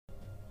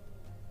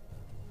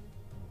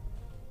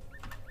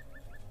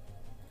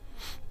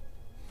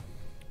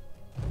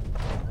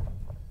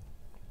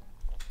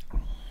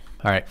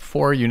All right,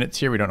 4 units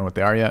here. We don't know what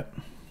they are yet.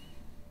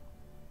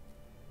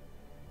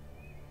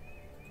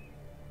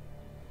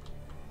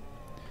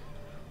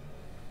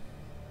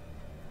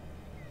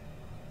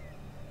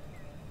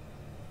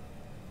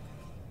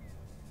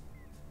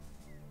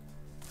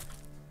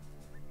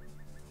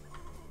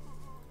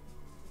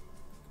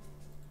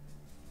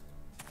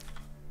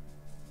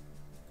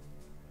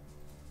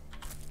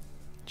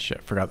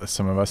 Shit, forgot that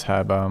some of us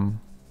have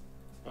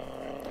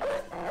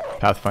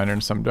Pathfinder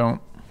and some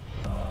don't.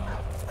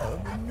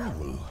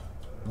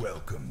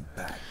 Welcome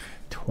back.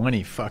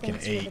 20 fucking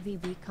Thanks 8. for the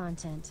VB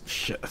content.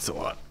 Shit, that's a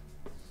lot.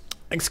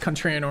 Thanks,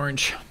 Country and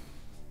Orange.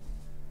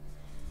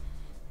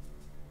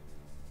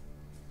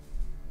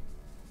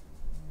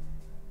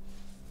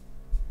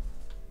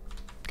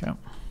 Okay.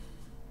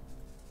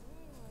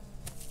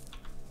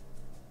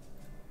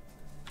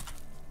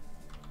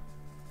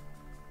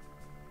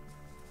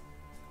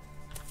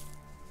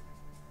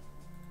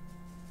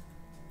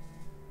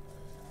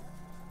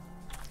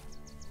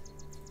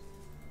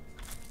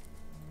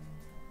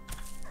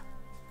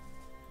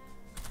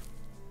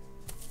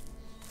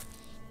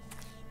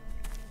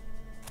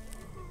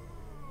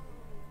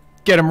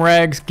 Get him,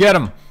 Rags. Get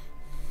him.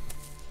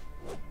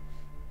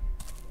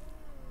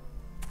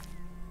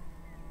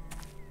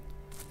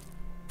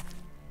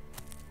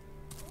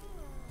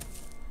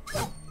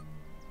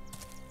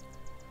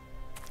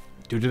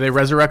 Dude, do they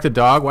resurrect the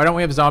dog? Why don't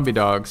we have zombie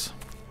dogs?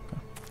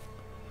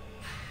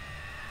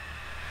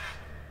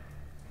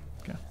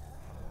 Okay.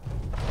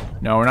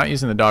 No, we're not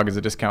using the dog as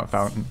a discount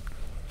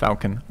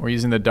falcon. We're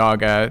using the dog.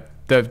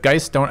 The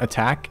Geists don't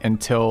attack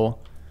until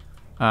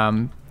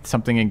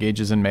something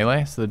engages in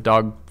melee. So the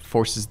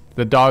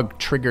dog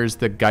triggers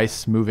the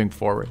Geists moving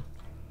forward,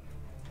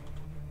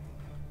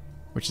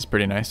 which is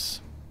pretty nice.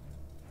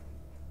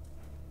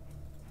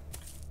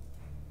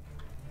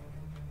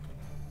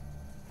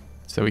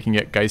 So we can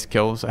get Geist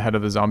kills ahead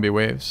of the zombie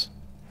waves.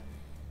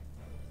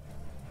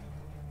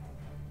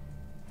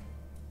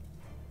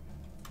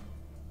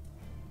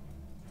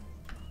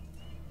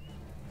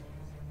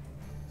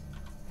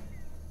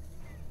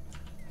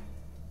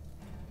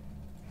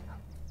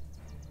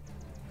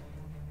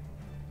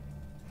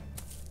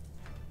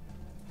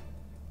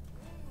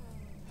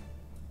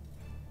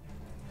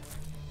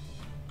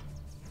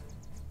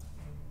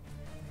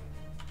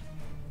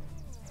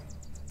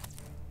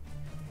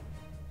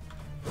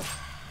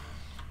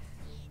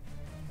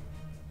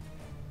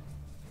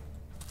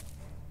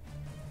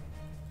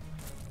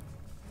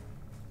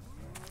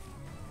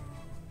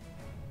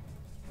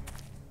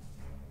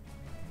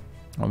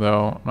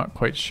 Although I'm not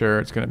quite sure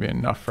it's going to be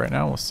enough right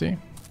now. We'll see.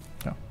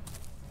 No.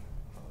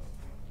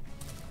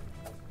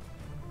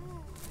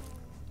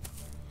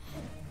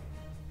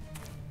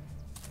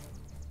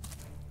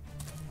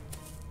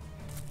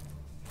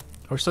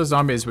 I wish those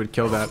zombies would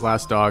kill that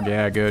last dog.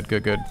 Yeah, good,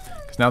 good, good.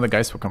 Because now the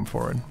Geist will come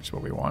forward, which is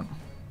what we want.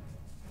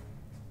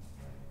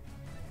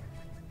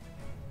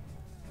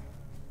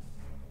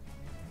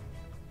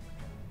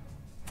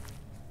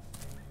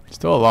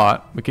 Still a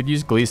lot. We could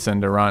use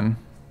Gleason to run.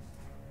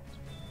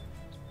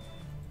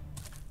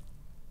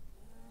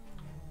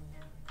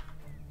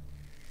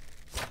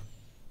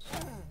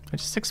 I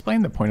just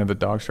explained the point of the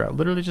dog strat.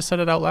 Literally just said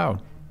it out loud.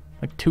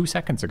 Like 2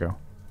 seconds ago.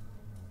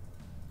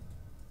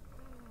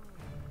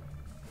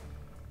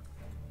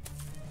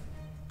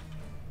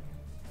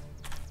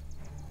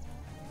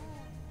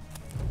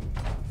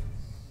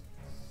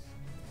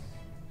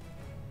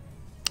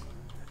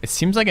 It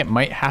seems like it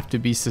might have to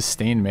be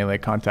sustained melee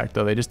contact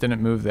though. They just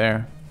didn't move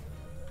there.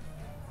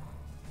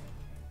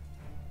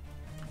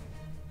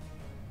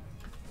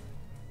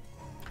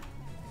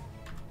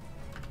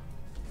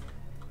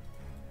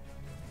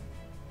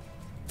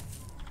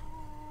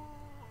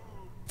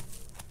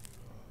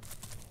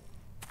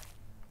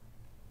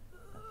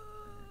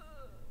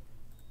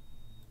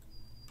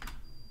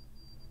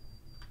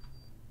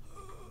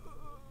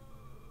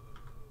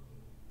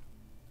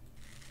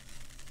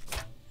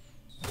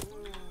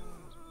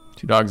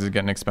 Two dogs is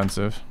getting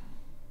expensive.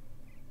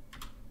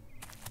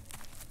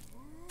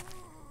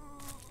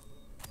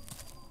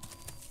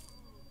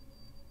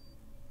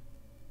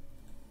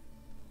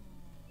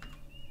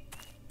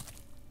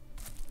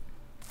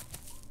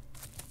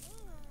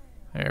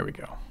 There we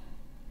go.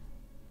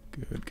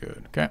 Good,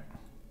 good. Okay.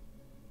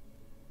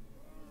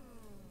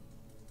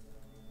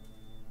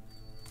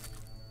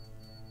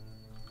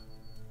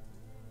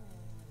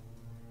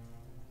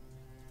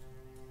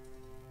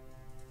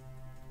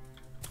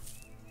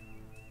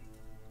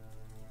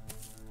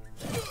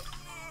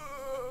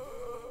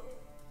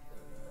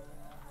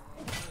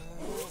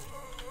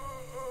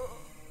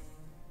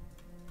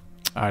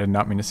 I did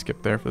not mean to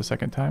skip there for the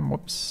second time.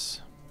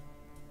 Whoops.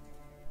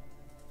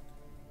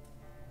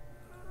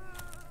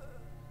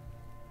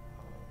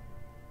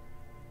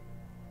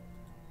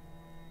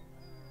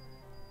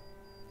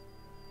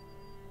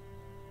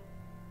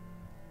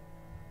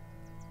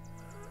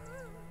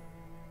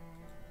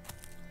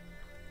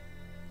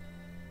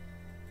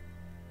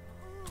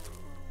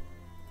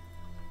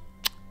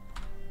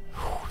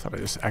 Thought I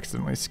just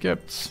accidentally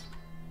skipped.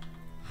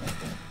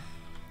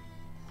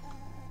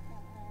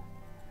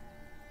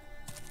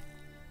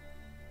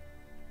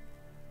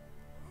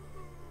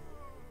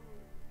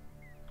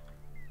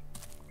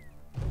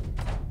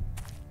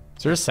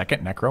 Is there a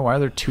second necro? Why are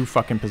there 2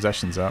 fucking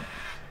possessions up?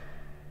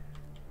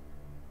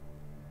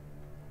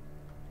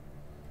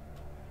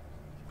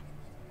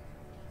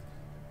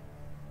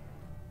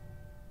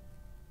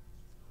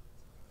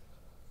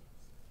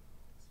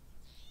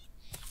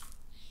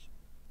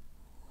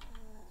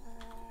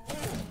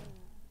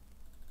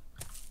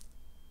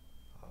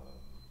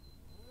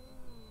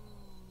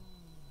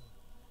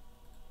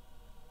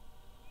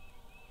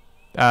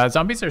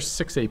 Zombies are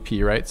 6 AP,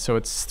 right? So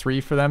it's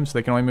 3 for them, so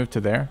they can only move to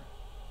there.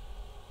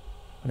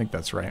 I think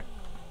that's right.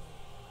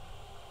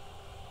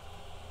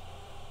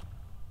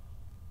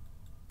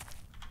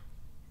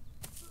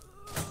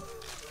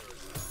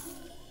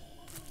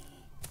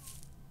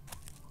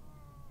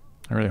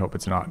 I really hope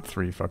it's not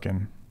 3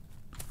 fucking...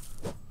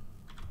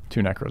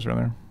 2 necros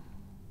rather.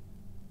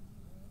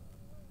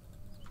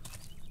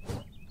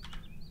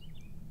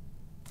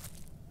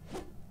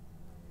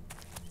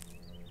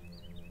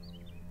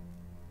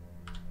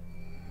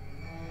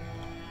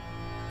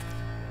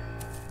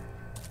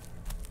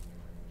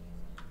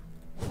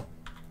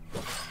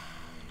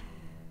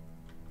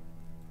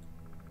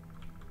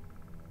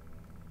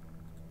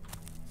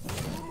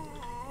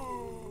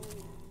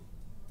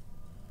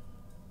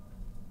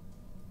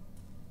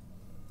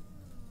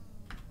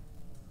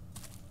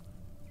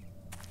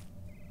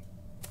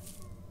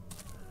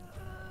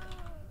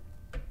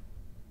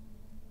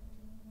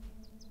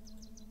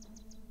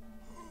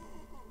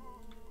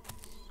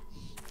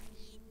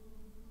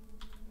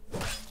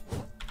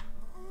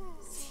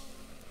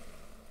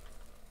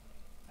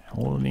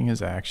 Holding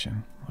his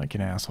action like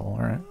an asshole.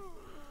 All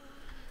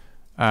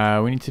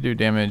right. We need to do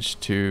damage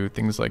to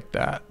things like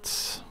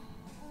that.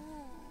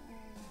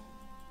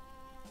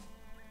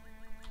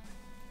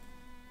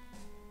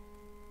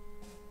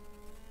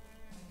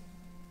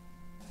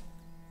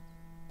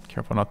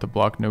 Careful not to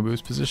block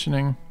Nobu's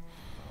positioning.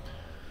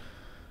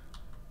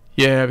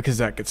 Yeah, because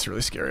that gets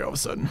really scary all of a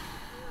sudden.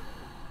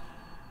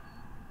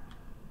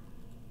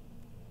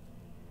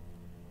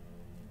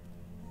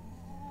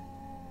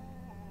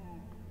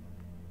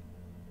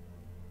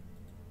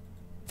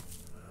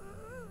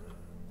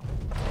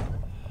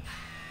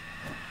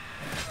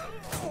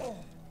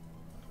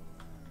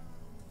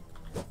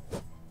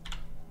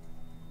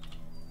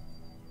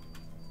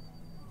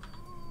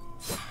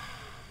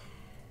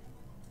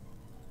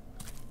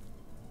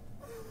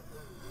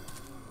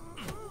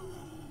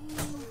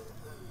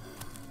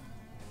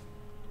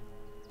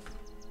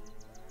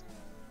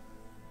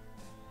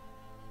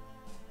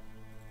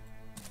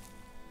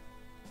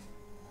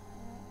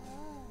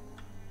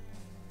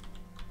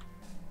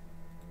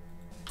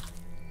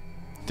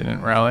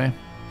 Didn't rally.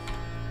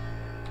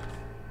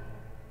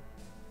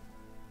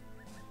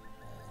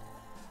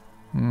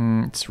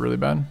 It's really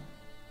bad.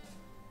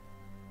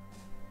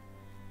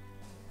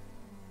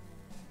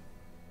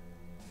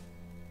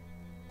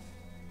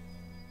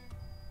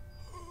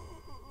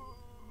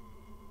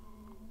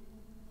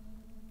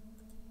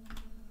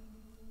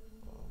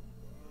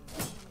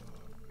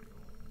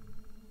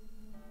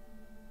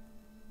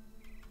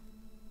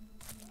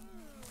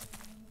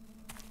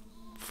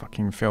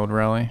 Fucking failed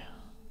rally.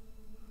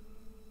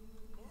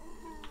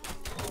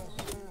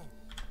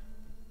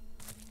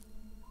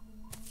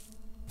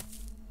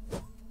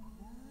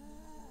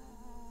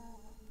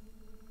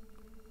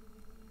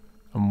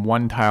 I'm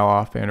 1 tile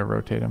off and to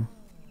rotate him.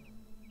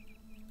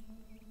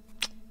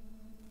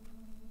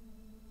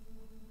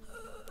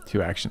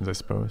 2 actions, I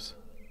suppose.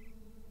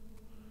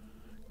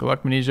 Good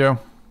luck, Manizio.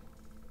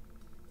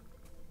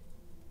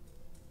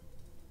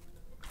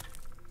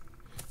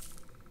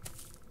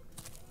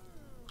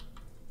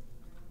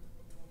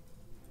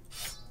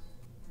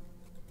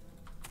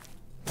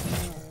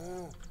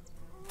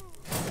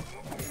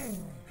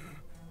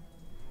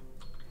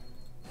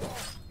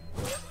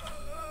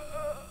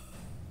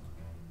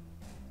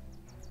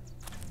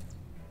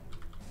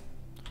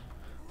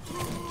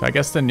 So I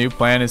guess the new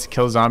plan is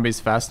kill zombies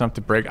fast enough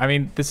to break. I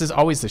mean, this is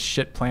always the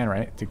shit plan,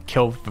 right? To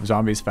kill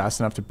zombies fast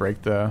enough to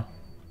break the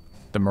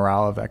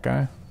morale of that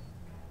guy.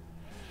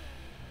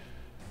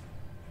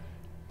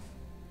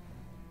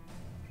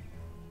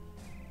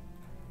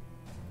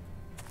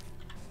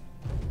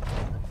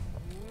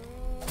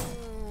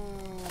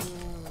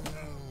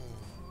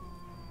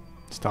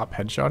 Stop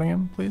headshotting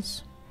him,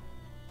 please.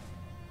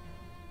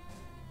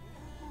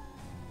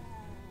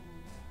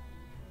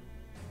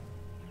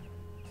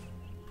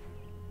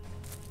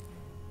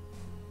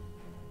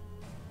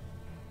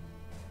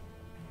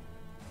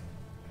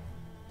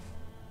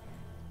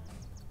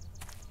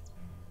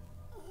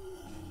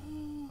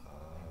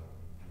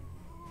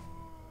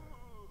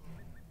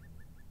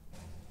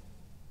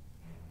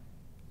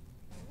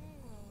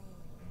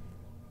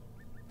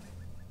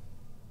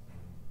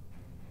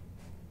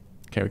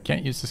 Okay, we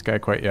can't use this guy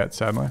quite yet,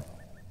 sadly.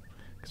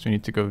 Because we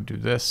need to go do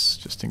this,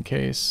 just in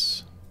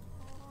case.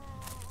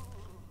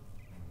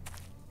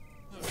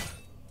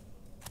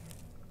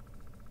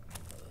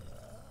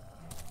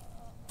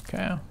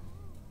 Okay.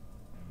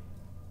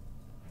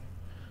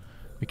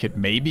 We could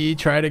maybe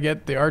try to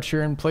get the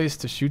archer in place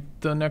to shoot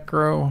the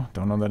necro.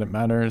 Don't know that it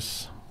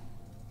matters.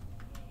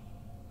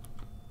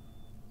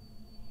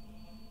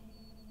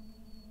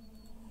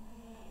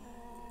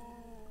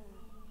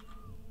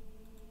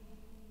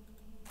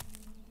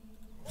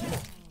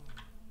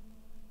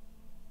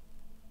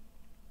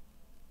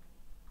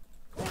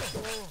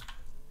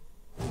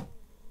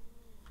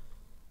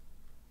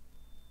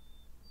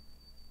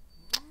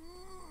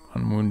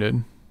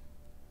 wounded.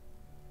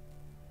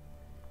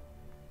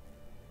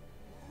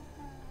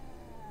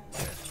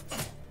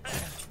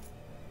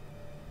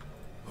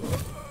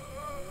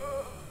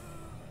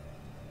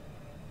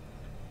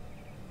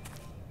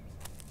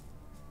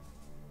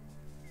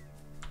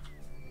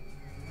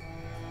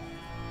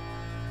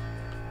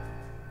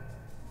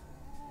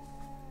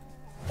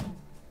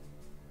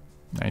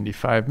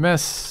 .95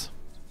 miss.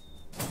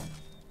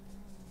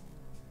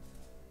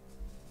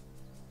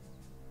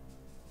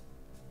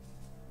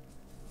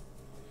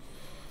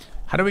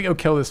 How do we go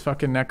kill this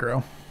fucking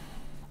necro?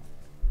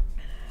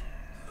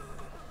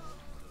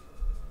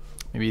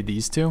 Maybe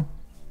these two?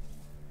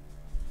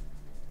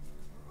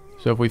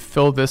 So if we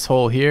fill this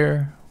hole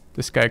here,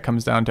 this guy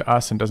comes down to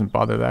us and doesn't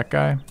bother that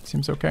guy.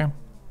 Seems okay.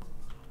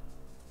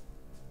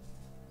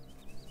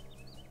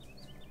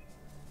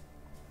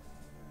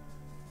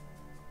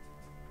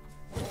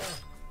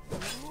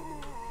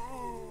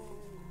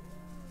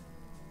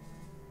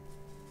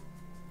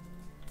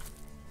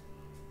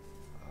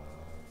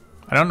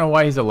 I don't know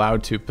why he's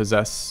allowed to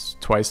possess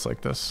twice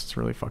like this. It's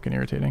really fucking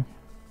irritating.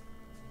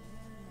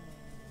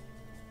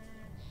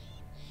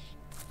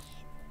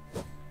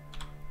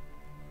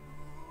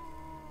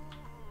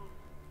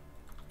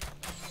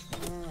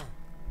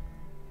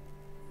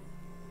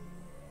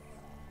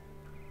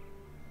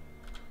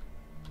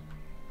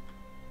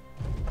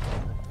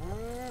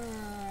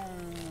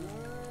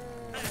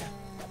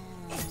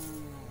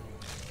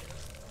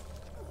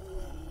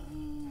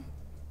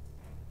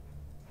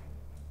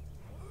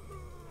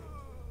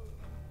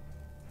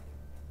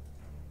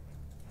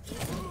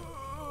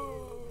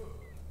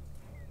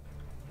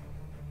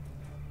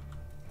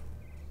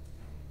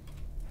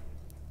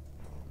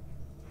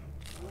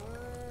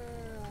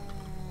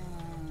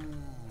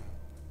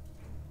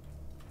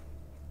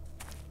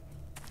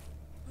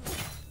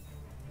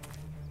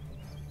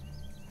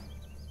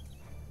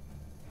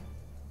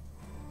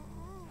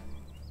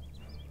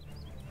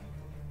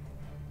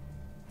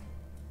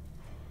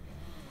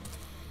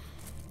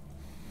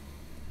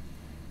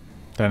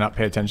 Did I not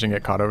pay attention,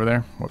 get caught over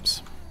there?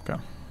 Whoops. Okay.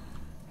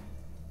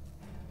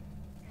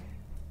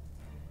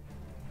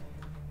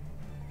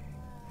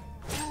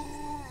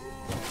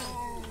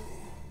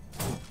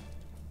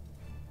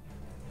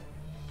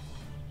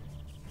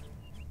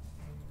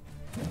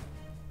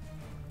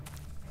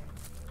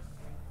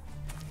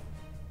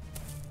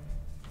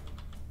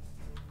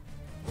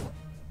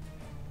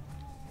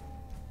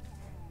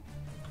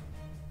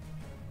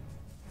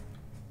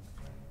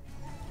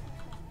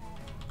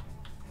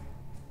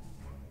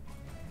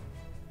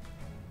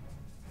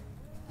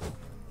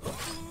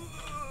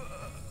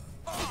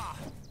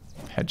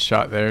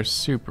 Headshot there,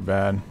 super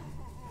bad.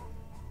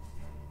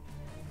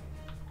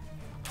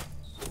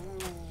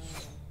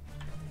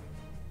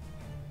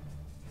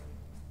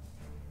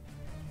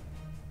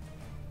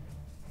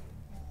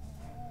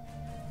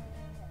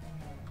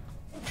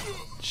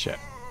 Shit. I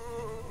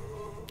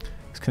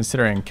was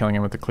considering killing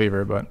him with the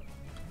cleaver, but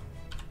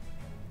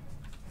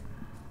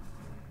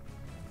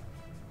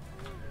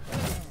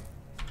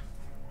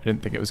I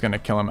didn't think it was going to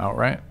kill him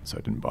outright, so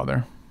I didn't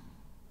bother.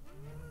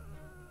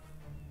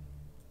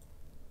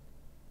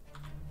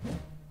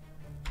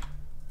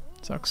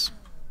 Sucks.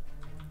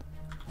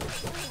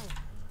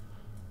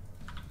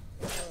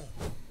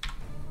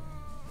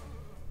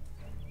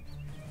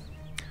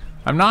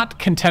 I'm not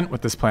content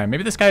with this plan.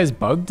 Maybe this guy is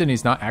bugged and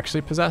he's not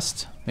actually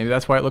possessed. Maybe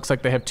that's why it looks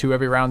like they have 2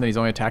 every round and he's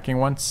only attacking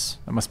once.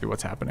 That must be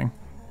what's happening.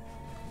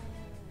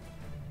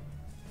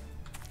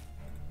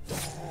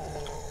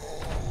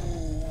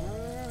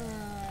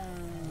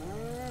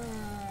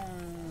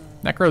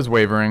 Necro's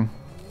wavering.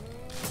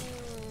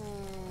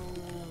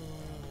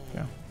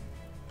 Yeah.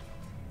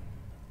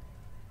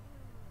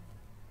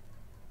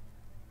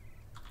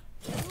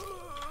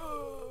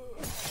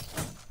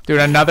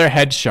 Dude, another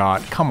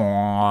headshot. Come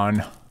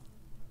on.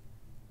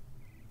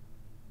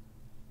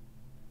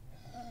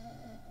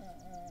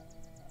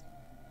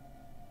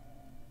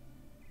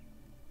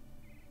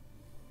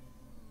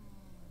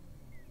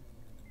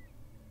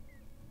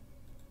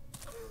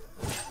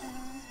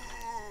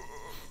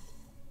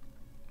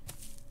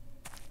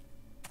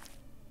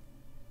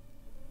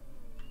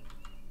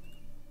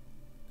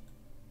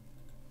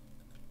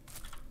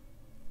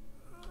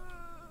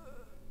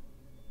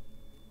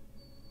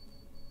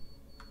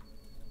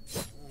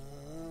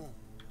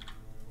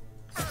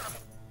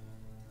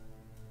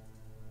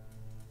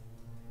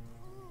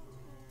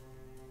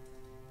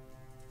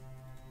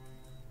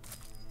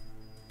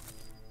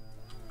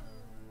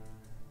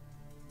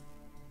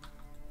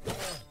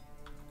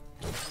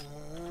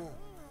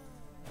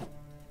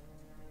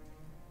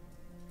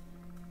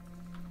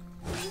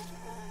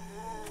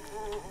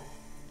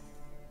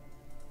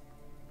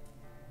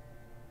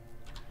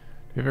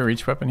 Do we have a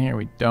reach weapon here?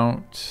 We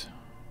don't.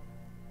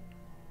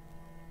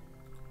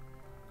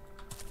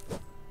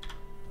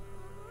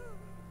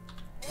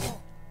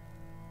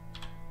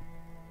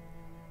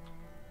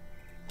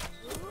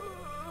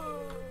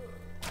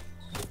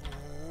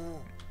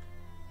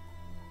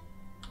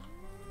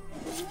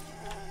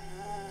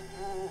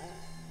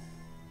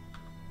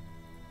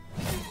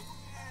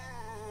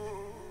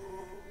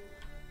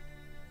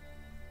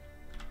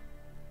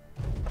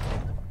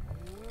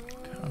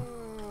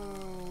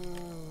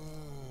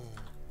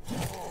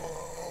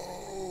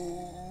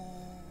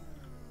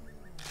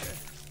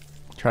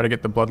 Try to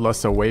get the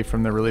bloodlust away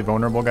from the really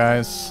vulnerable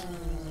guys.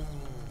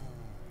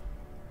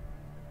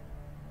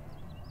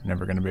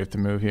 Never gonna be able to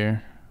move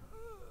here.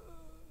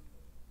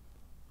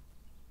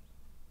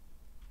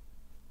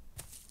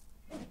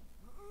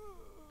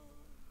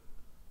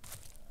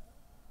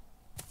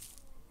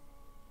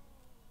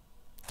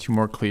 Two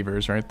more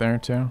cleavers right there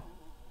too.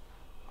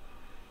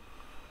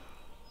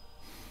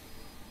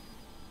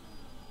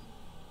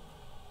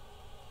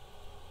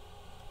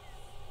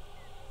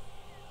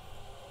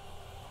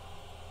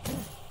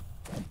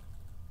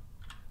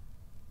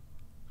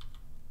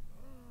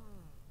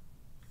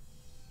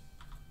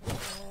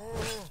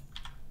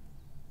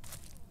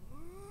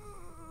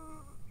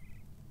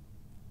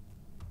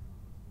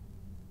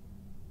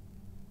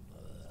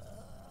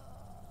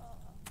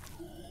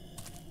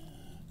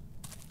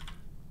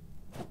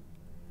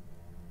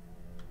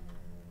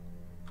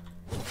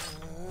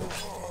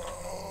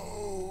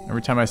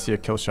 Every time I see a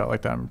kill shot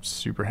like that, I'm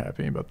super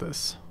happy about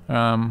this.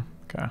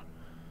 Okay.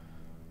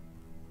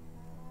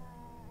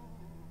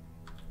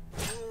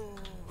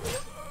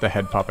 The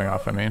head popping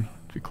off, I mean,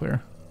 to be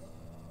clear.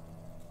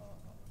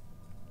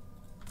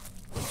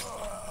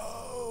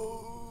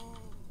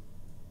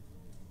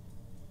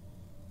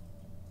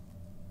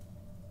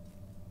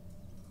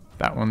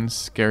 That one's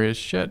scary as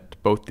shit.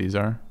 Both these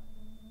are.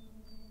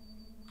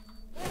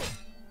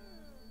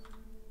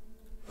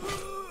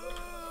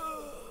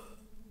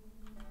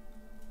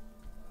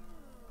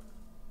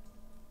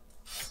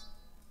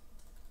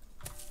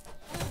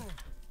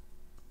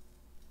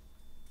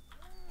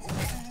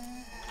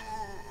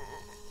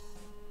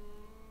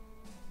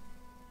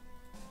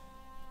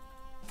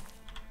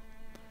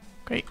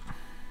 Great.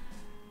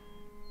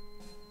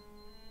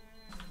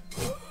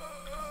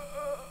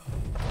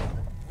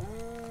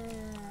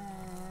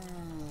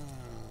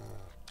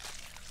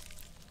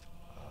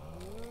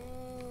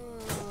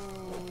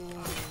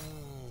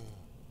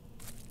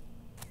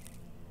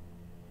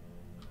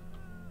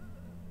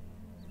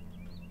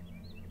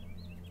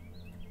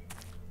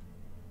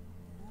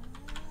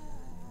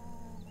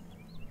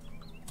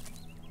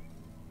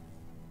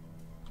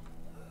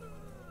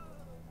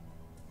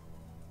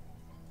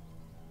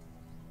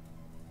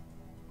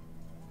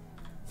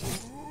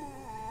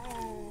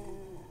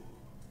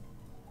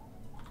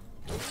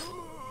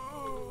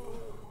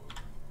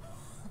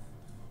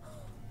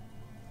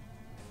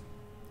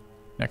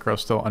 Necro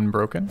still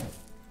unbroken.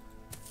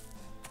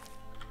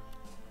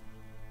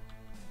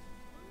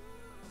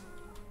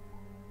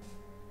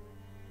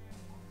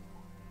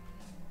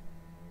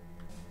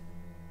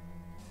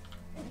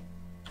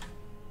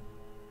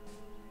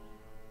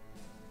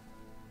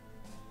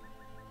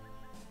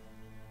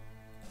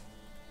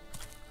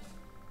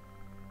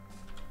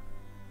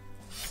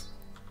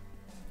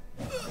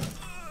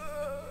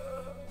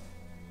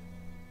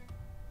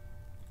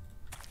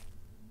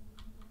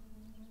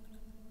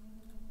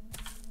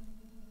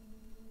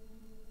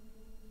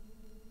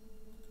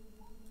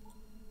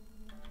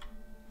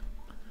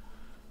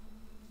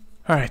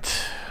 All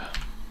right,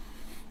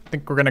 I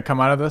think we're gonna come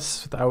out of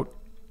this without,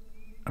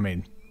 I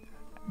mean,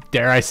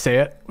 dare I say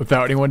it,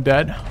 without anyone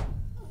dead?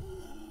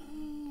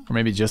 Or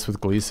maybe just with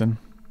Gleason.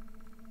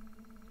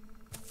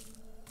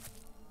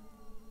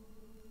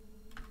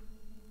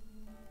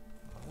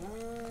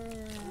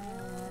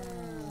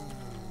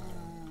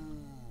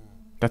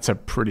 That's a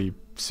pretty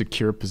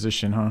secure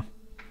position, huh?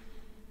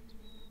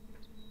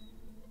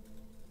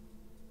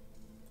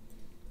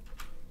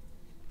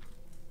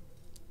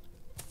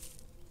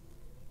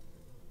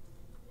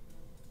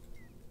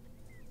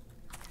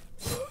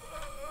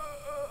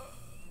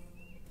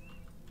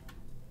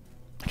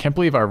 I can't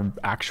believe our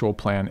actual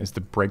plan is to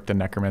break the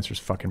Necromancer's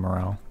fucking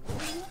morale.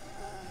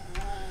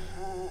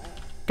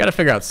 Gotta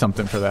figure out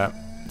something for that.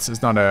 This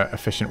is not an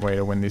efficient way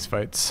to win these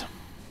fights.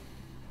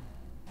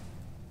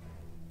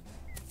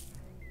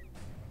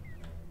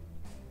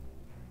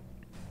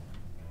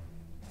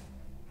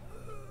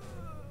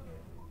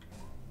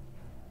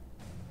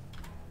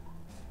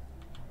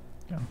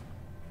 Yeah.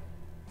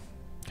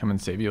 Come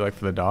and save you like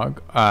for the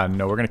dog?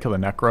 No, we're gonna kill the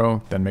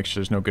Necro, then make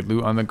sure there's no good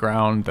loot on the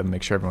ground, then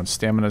make sure everyone's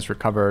stamina is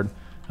recovered.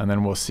 And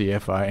then we'll see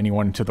if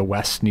anyone to the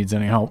west needs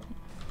any help.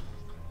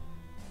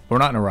 We're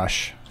not in a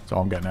rush. That's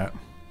all I'm getting at.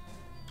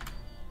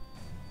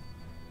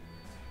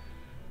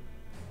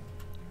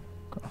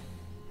 Okay.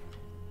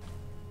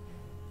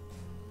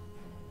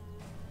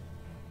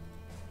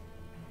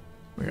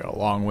 We got a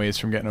long ways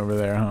from getting over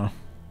there, huh?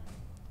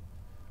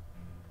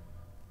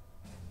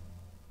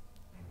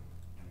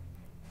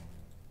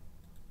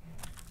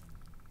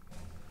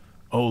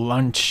 Oh,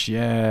 lunch.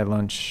 Yeah,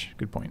 lunch.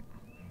 Good point.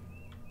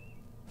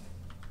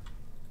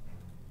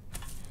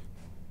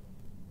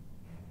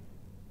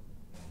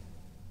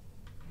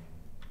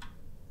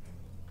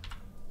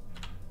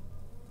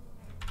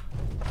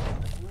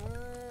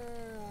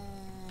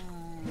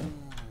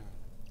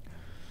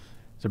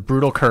 It's a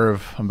brutal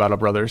curve on Battle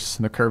Brothers,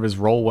 and the curve is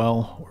roll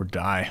well or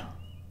die.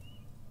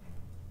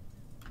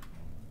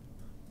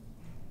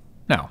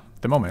 Now,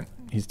 at the moment,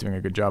 he's doing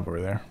a good job over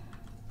there,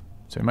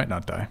 so he might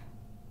not die.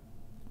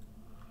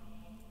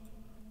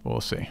 We'll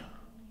see.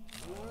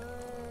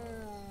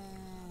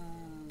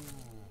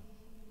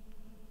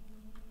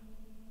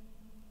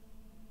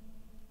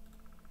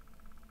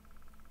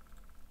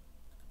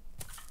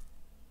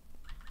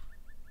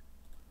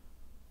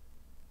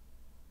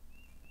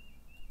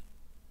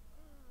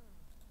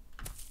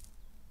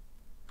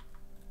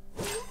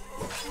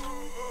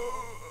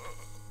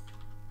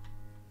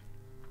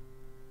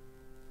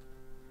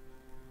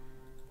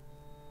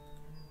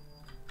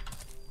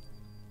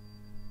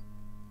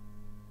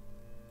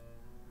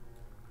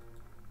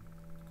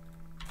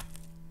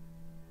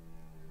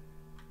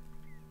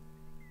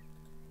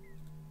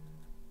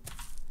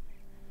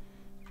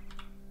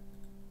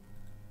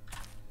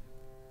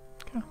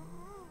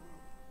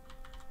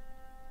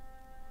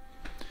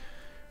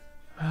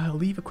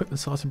 leave equipment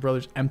slots and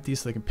brothers empty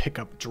so they can pick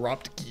up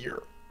dropped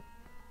gear.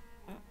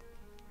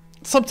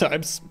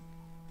 Sometimes.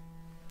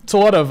 It's a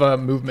lot of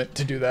movement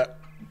to do that,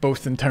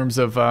 both in terms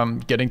of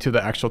getting to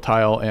the actual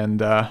tile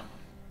and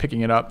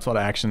picking it up. It's a lot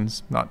of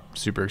actions. Not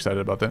super excited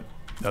about that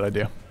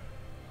idea.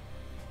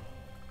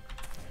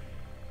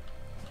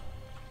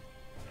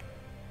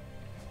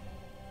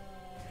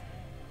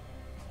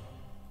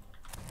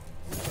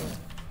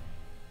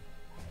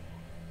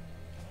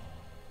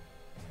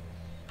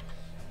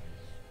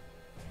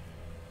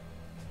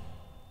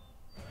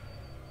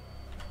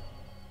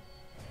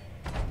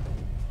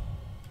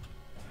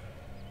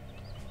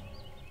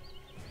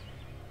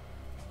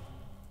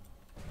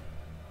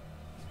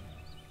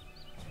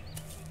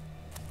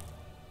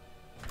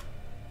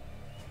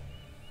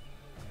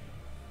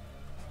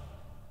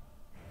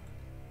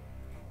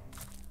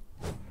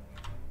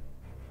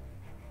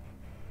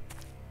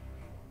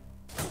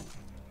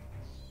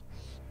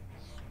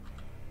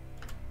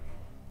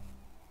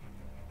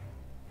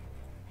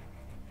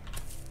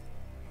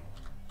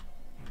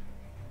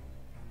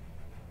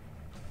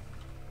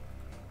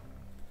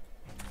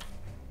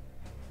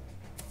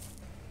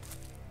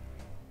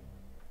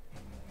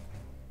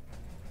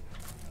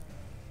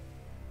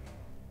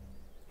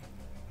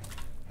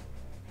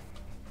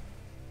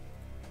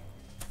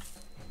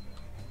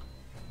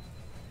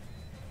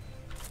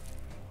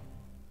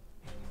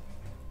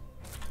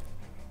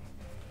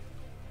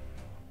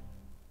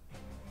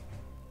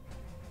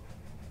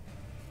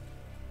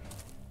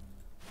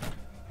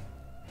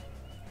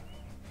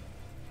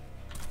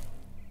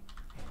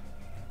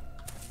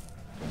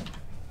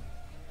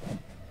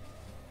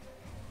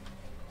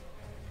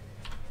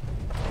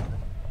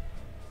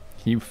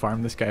 Can you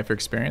farm this guy for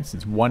experience?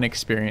 It's 1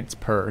 experience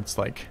per. It's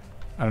like,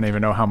 I don't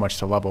even know how much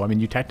to level. I mean,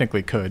 you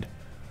technically could.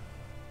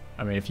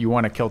 I mean, if you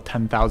want to kill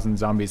 10,000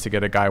 zombies to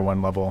get a guy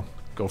 1 level,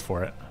 go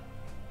for it.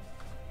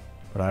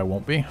 But I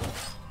won't be.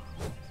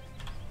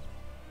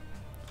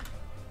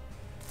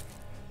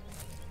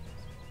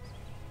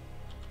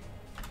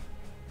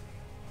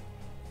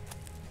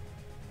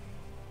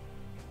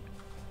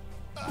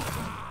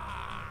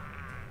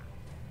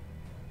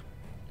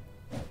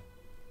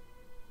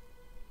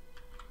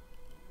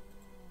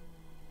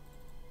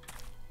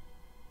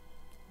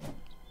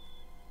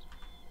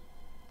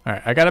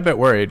 Alright, I got a bit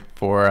worried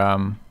for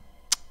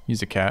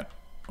Use a Cat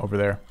over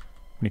there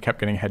when he kept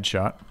getting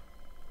headshot.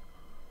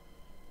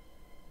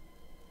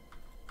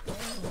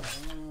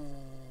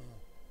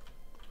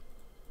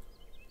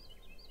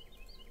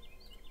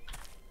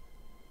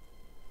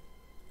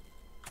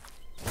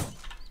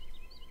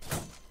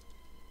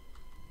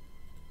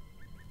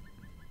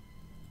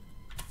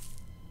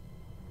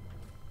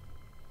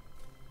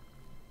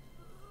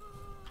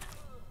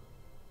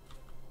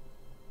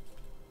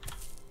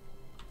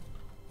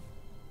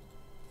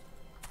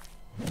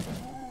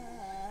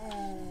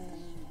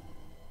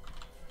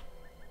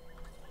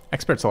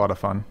 Expert's a lot of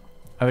fun.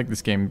 I think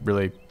this game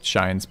really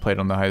shines played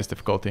on the highest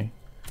difficulty.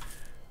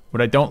 What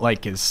I don't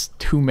like is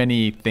too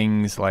many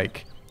things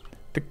like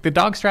the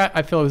dog strat.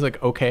 I feel is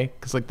like okay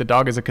because like the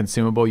dog is a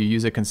consumable. You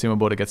use a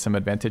consumable to get some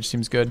advantage.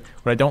 Seems good.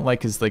 What I don't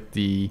like is like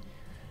the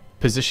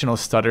positional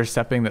stutter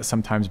stepping that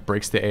sometimes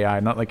breaks the AI.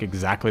 Not like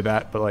exactly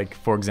that, but like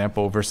for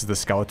example versus the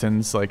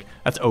skeletons, like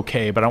that's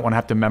okay. But I don't want to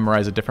have to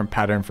memorize a different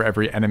pattern for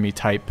every enemy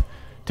type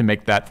to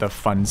make that the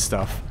fun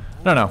stuff.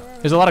 I don't know.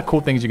 There's a lot of cool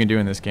things you can do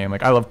in this game.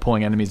 Like I love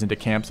pulling enemies into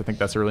camps. I think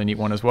that's a really neat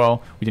one as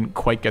well. We didn't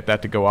quite get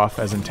that to go off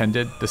as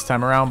intended this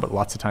time around, but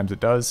lots of times it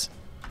does.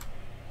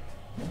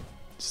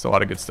 Just a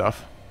lot of good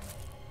stuff.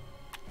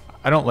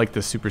 I don't like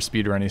the super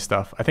speed or any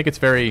stuff. I think it's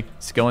very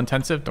skill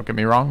intensive, don't get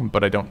me wrong,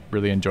 but I don't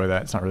really enjoy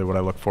that. It's not really what I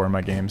look for in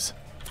my games.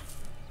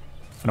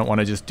 I don't want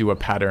to just do a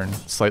pattern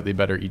slightly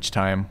better each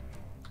time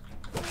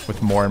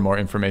with more and more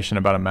information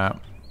about a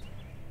map.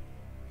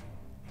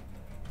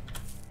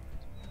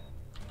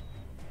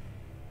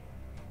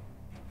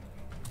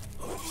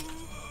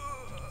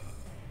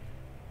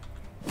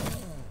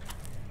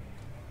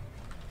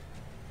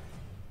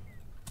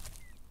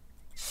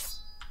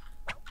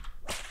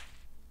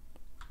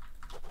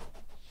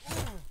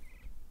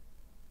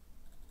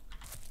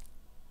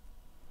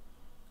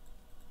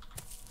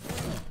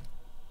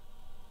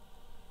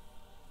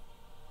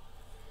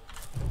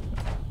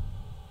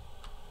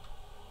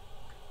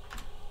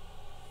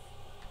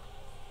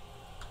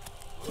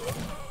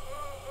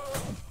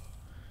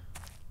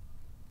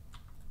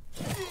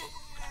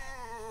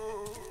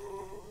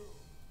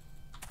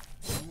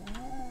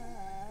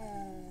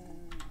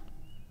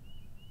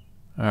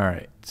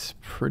 Alright,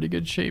 pretty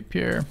good shape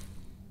here.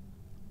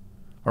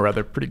 Or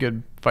rather, pretty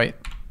good fight.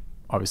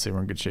 Obviously,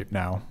 we're in good shape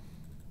now.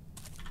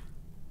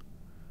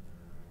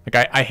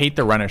 Like, I hate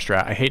the runner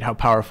strat. I hate how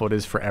powerful it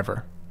is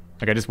forever.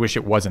 Like, I just wish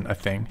it wasn't a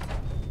thing.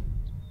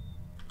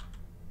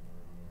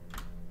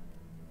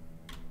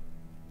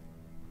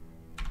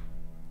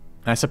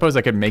 And I suppose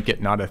I could make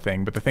it not a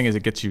thing, but the thing is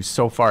it gets you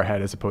so far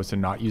ahead as opposed to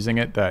not using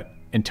it that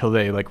until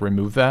they like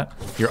remove that,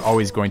 you're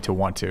always going to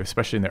want to,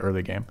 especially in the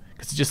early game.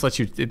 Because it just lets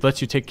you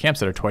take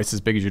camps that are twice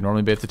as big as you'd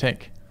normally be able to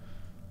take.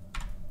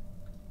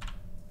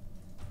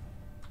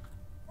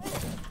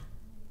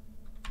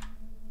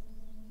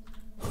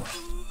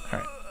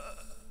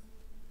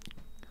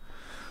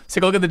 Let's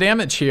take a look at the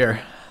damage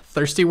here.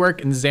 Thirsty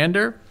Work and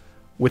Xander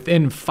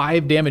within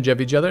 5 damage of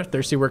each other.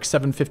 Thirsty Work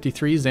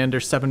 753, Xander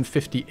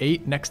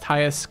 758. Next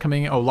highest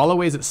coming, oh,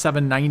 Lullaway's at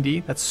 790.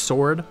 That's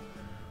sword.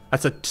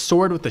 That's a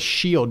sword with a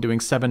shield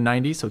doing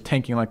 790, so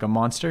tanking like a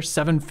monster.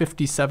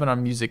 757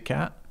 on Music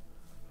Cat.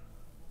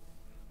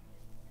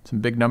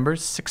 Some big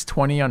numbers.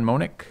 620 on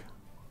Monic.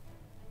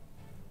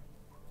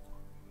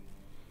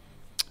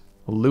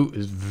 Loot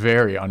is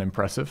very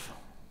unimpressive.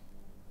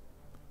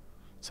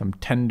 Some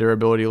 10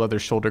 durability leather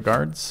shoulder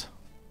guards.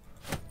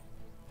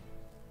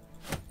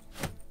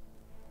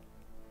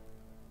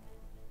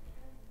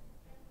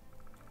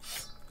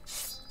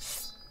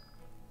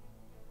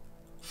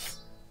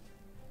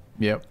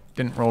 Yep,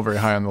 didn't roll very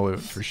high on the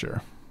loot for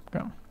sure.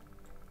 Okay.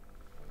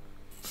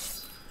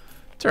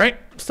 It's all right,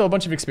 still a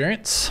bunch of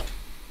experience.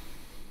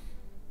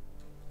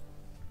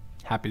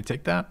 Happy to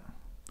take that.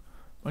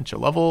 Bunch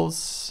of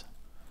levels.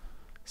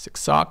 6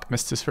 sock,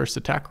 missed his first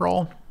attack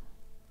roll.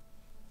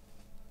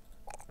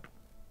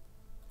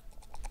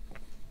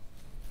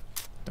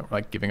 Don't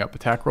like giving up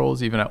attack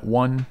rolls even at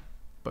 1,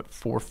 but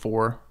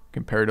 4-4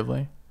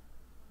 comparatively.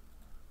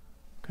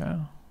 Okay.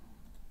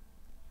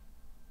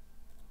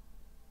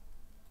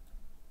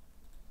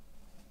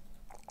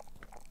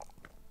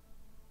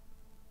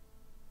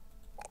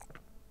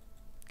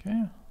 Okay.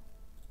 A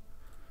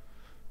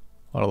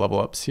lot of level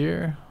ups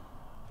here.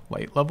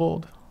 Light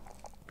leveled.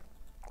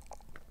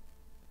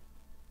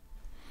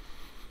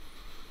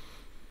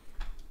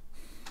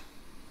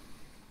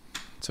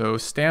 So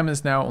Stam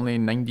is now only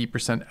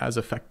 90% as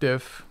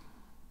effective.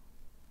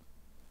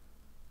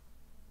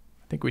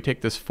 I think we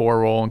take this 4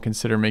 roll and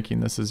consider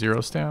making this a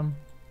 0 Stam.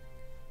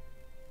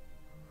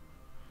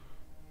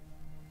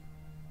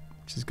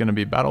 Which is going to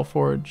be Battle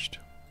Forged.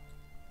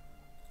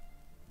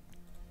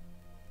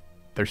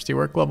 Thirsty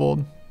Work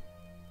leveled.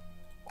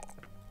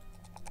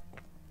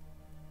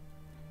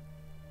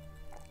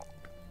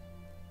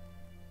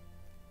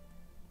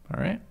 All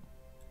right.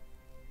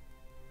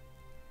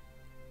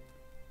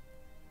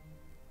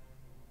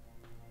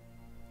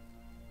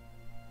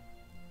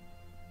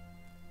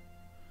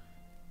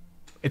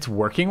 It's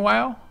working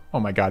well? Oh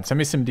my God, send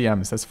me some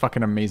DMs. That's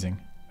fucking amazing.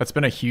 That's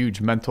been a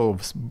huge mental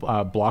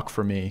block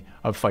for me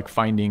of like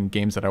finding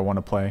games that I want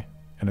to play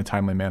in a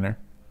timely manner.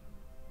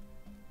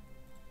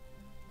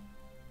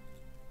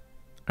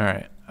 All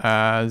right,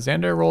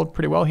 Xander rolled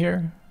pretty well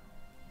here.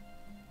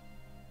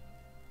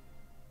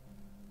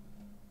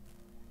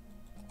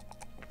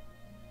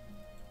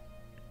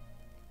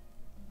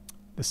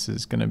 This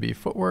is gonna be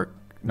footwork,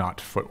 not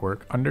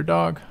footwork,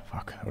 underdog.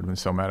 Fuck, I would've been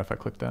so mad if I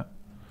clicked that.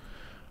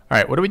 All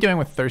right, what are we doing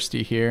with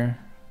Thirsty here?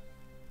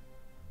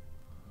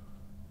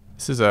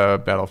 This is a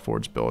Battle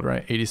Forge build,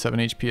 right? 87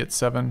 HP at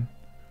 7.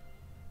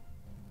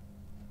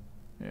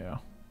 Yeah.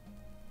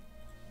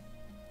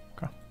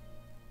 Okay. All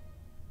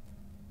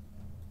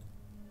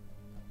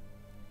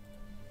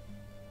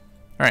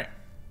right,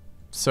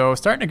 so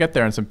starting to get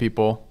there on some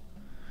people.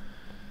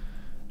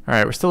 All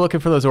right, we're still looking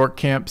for those orc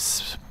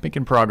camps,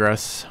 making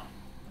progress.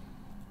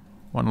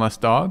 One less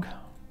dog.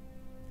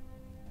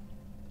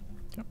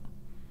 Yep.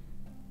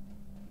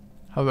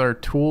 How's our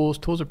tools?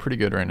 Tools are pretty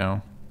good right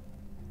now.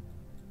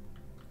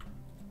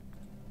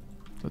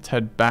 Let's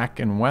head back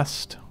and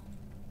west.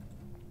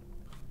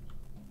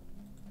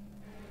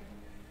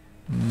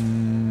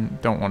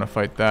 Don't want to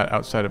fight that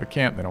outside of a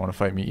camp. They don't want to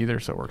fight me either,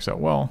 so it works out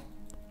well.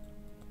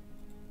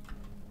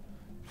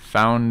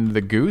 Found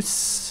the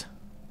goose.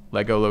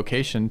 Lego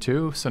location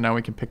too, so now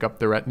we can pick up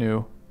the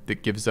retinue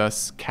that gives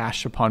us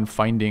cash upon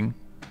finding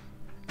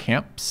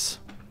camps.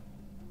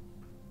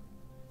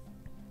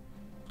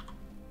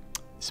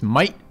 This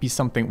might be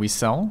something we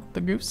sell,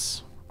 the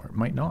goose, or it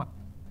might not.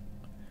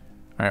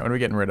 All right, what are we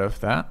getting rid of?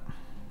 That.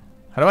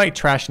 How do I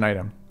trash an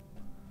item?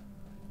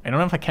 I don't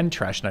know if I can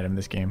trash an item in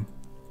this game.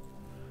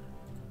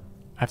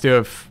 I have to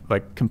have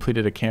like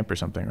completed a camp or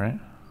something, right?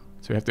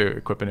 So we have to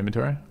equip an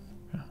inventory.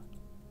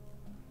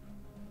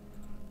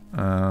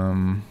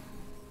 Yeah.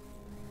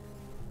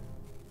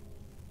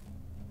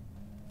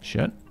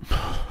 Shit.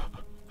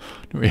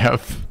 We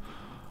have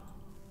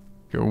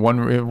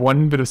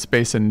one bit of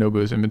space in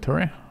Nobu's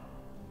inventory.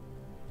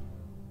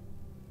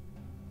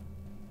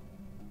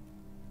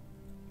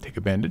 Take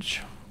a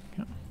bandage.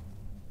 Okay.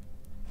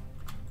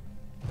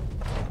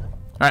 All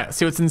right, let's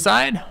see what's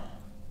inside.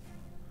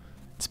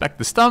 Inspect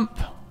the stump.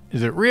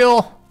 Is it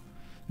real?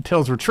 The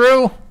tails were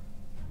true.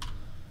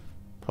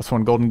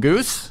 +1 golden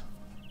goose.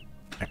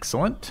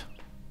 Excellent.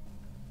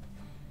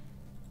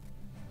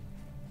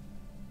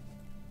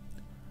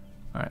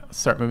 All right, let's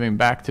start moving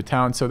back to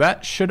town. So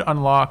that should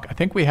unlock, I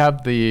think we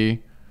have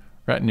the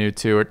retinue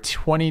too, or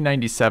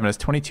 2097. It's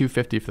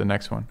 2250 for the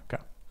next one.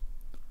 Okay.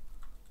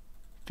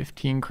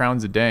 15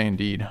 crowns a day,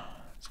 indeed.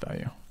 It's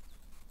value.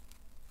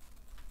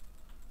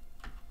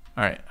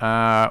 All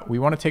right, we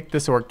want to take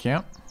this orc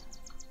camp.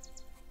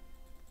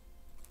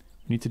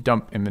 We need to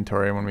dump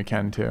inventory when we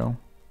can too.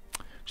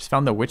 Just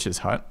found the witch's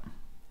hut,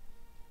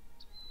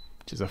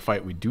 which is a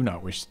fight we do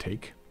not wish to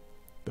take.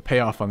 The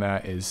payoff on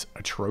that is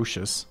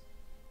atrocious.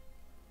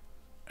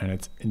 And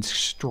it's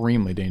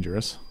extremely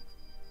dangerous.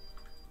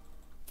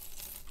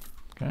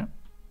 Okay.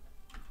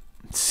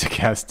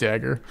 Sick ass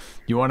dagger.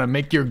 You want to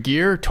make your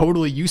gear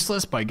totally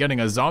useless by getting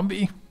a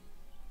zombie?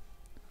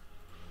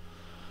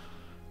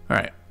 All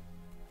right.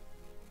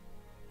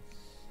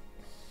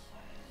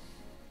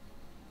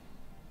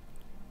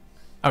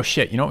 Oh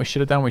shit, you know what we should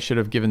have done? We should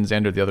have given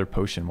Xander the other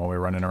potion while we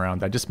were running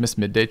around. I just missed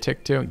midday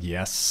tick too.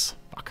 Yes.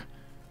 Fuck.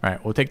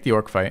 Alright, we'll take the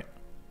orc fight.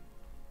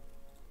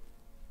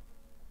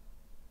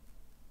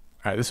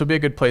 Alright, this will be a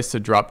good place to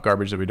drop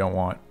garbage that we don't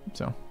want.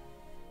 So,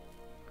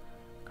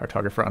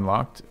 cartographer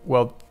unlocked.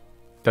 Well,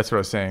 that's what I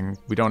was saying.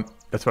 We don't,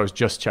 that's what I was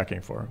just checking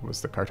for,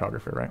 was the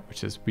cartographer, right?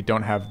 Which is, we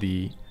don't have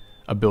the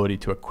ability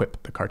to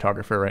equip the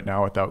cartographer right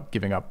now without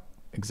giving up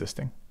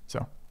existing.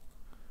 So,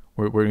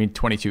 we're in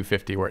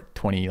 2250, we're at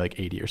 20, like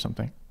 80 or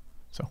something.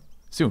 So,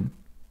 soon,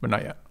 but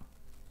not yet.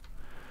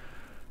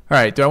 All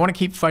right, do I want to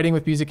keep fighting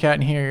with Musicat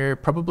in here?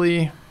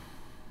 Probably.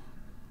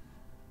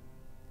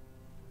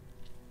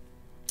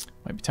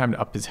 Might be time to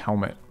up his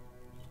helmet.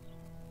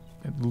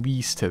 At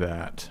least to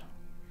that.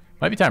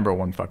 Might be time to roll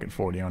 1 fucking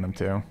 40 on him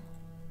too.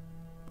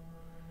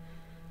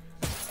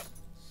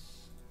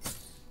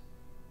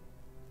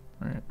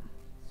 All right.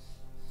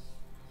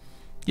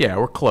 Yeah,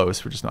 we're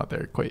close. We're just not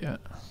there quite yet.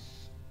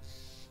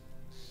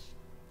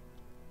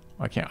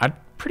 I can't. I'm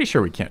pretty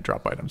sure we can't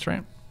drop items,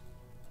 right?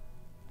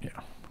 Yeah.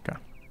 Okay.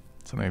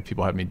 Something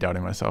people have me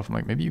doubting myself. I'm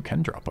like, maybe you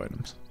can drop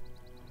items.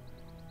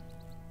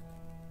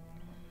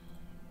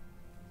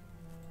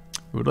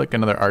 We would like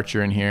another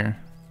archer in here.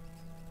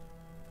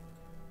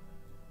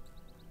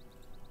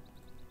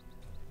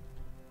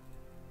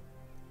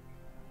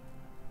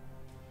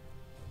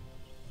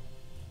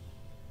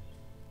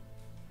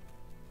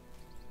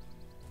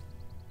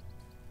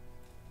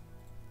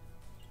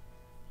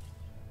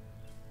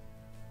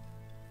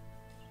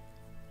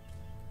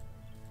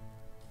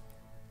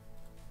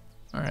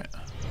 All right.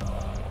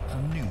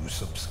 A new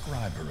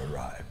subscriber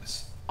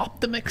arrives.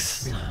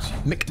 Optimix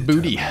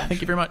McBooty.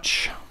 Thank you very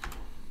much.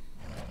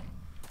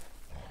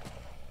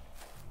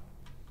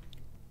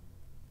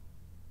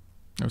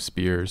 No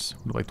spears.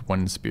 Would have liked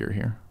 1 spear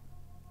here.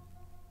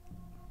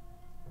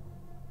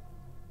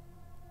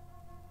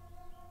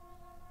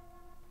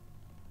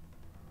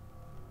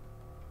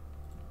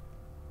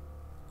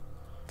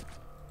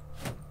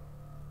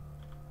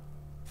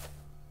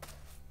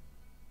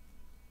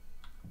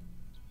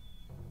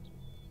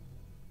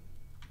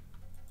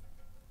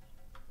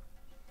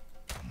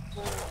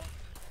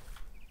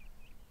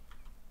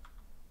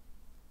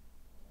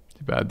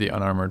 Too bad the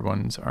unarmored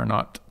ones are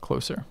not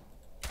closer.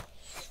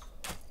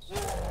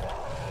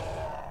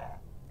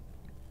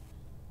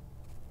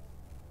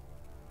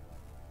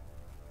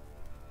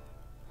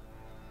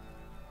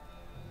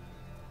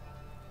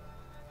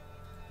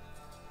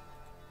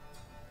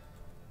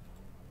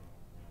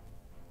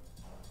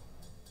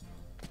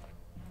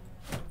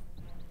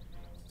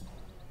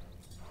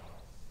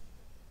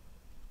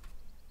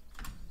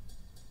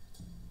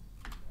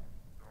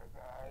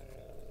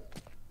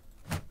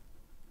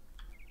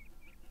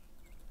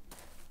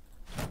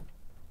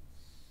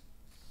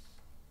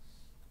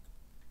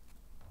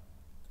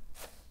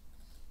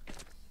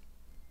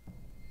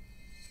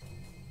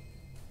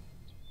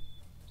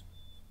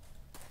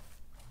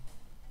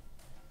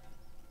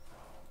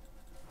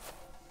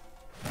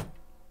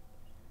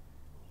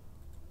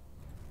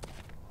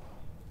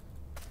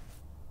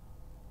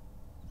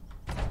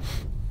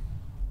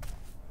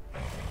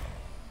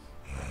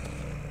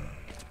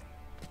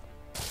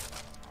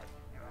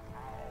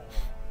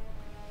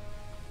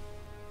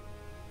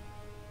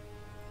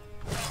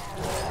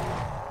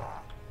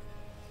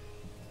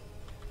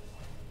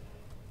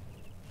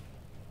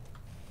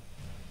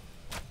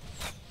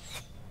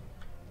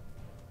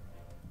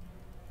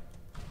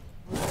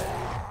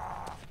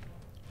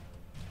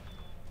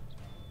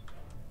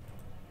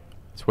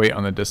 Let's wait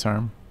on the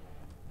disarm.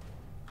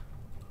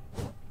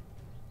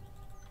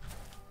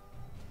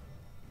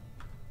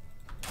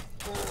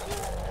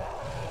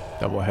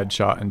 Double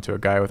headshot into a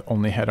guy with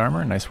only head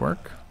armor. Nice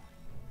work.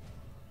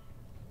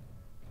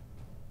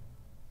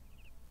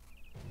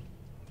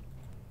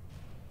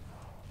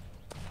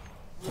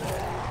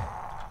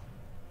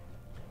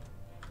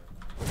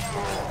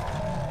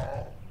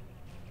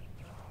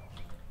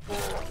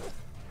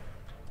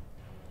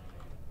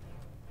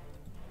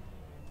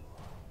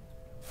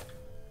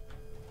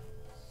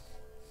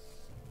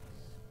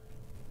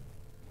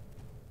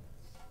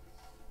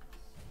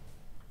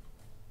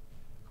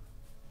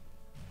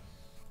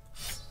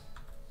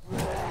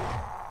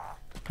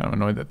 Kind of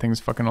annoyed that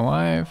thing's fucking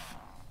alive.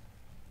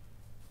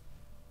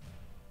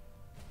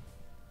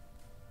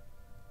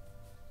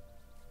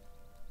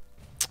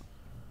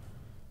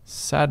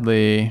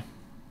 Sadly,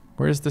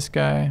 where's this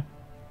guy?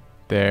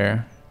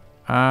 There.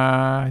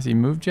 Has he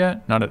moved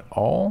yet? Not at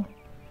all.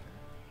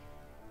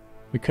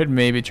 We could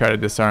maybe try to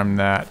disarm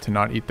that to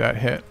not eat that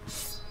hit.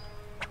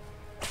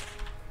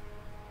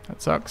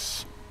 That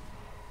sucks.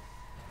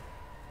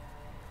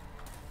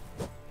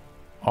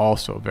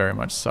 Also very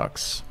much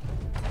sucks.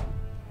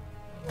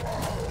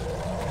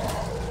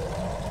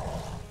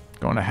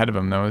 Going ahead of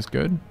him though is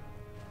good.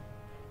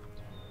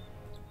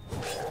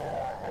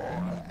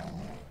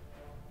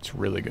 That's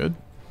really good.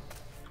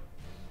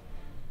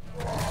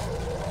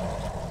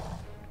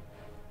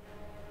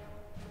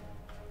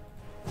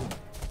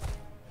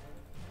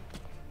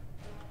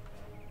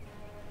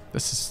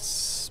 This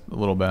is a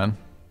little bad.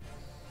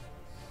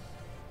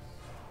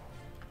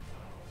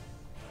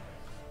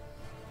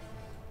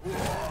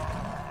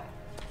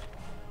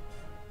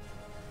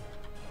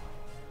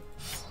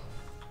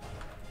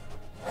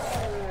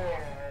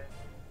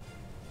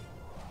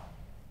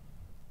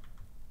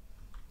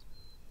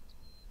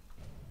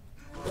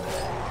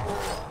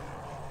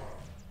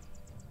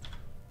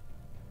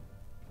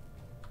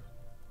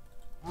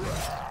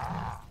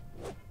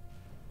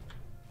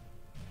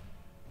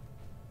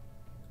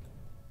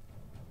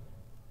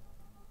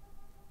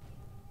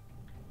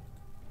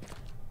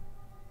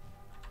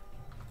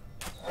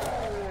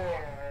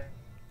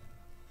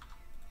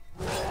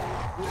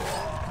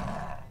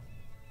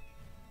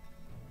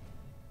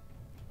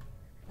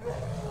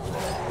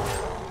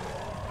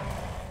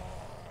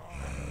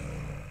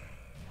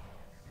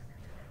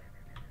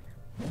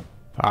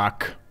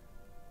 Fuck.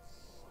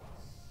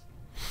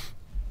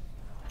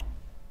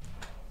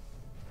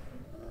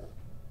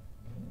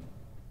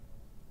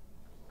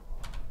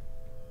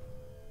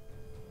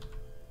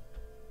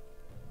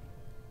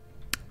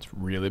 It's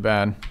really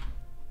bad.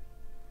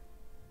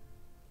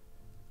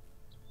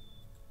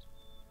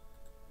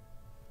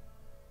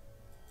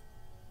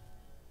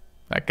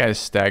 That guy's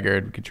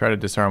staggered. We could try to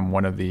disarm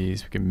one of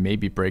these. We can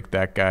maybe break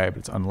that guy, but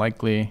it's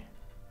unlikely.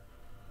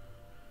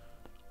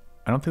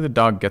 I don't think the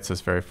dog gets us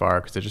very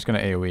far because they're just going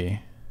to AoE.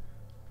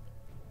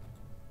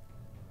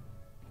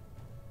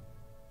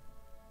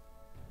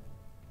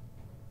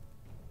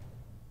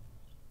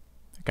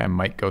 That guy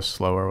might go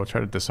slower. We'll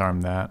try to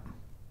disarm that.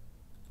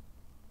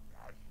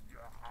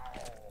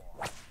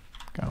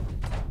 Go.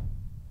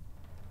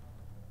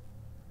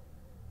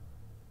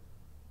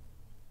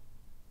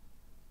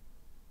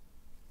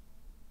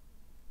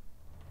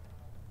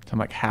 So I'm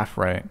like half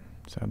right,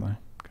 sadly.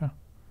 Go.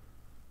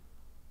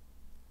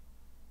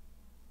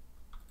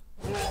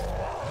 I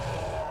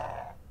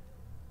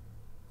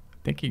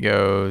think he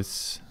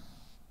goes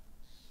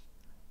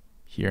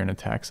here and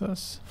attacks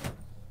us.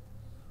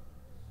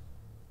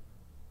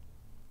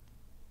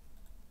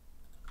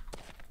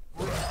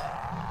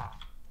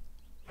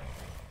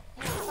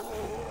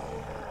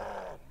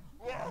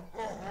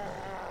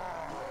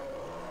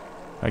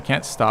 I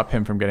can't stop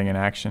him from getting an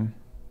action.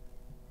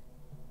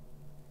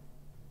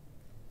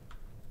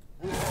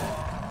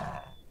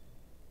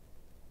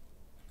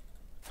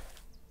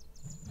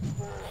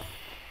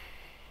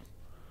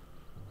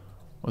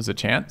 Was a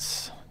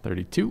chance?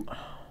 32.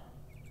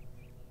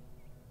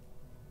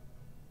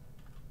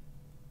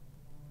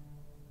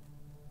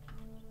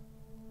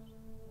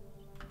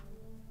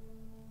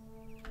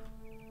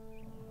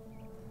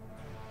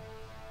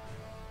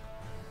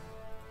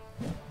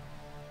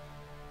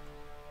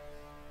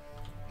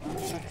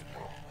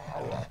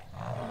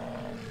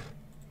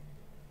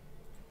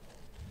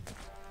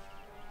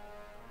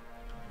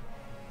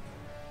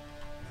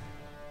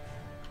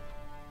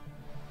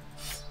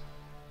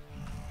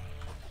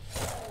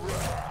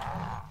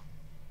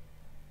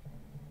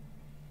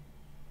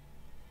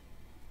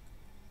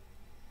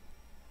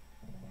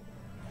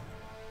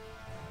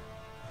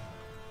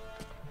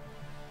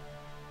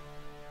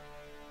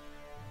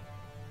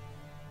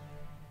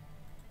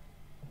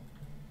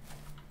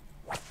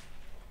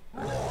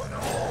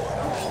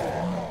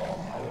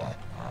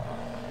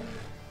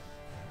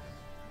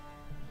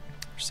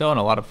 Still in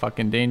a lot of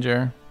fucking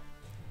danger.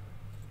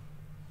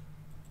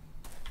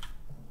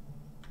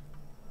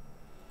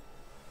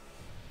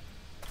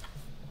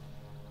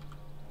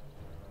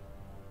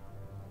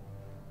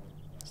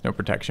 There's no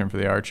protection for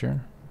the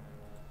archer.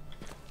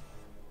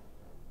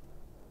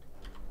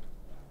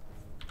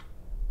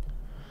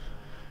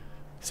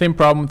 Same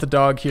problem with the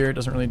dog here. It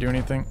doesn't really do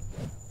anything.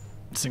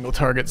 Single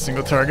target,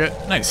 single target.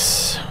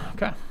 Nice.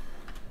 Okay.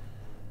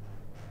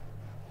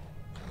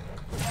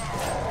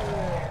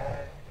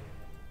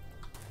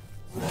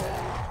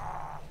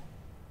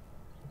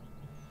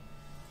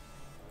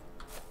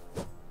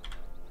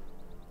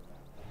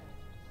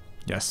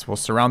 Yes, we'll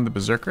surround the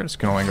berserker. This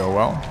can only go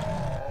well.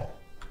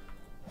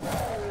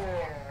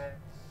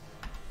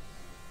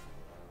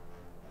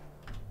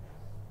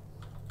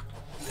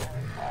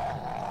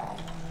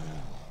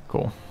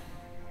 Cool.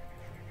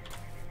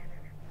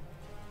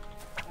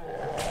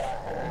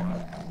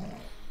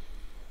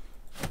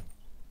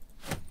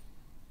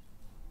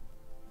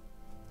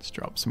 Let's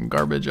drop some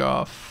garbage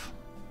off.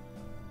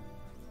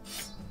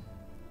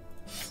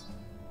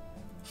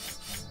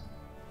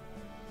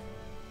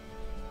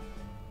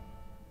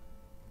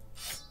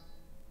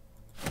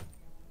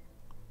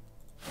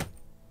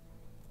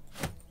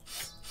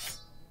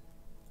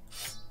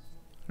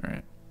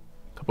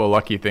 Couple of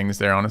lucky things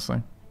there,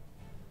 honestly.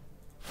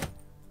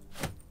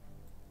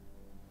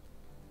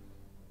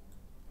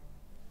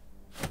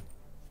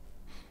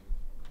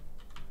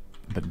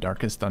 The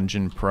Darkest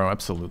Dungeon Pro,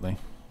 absolutely.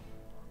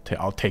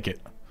 I'll take it.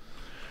 All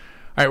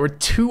right, we're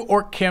 2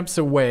 orc camps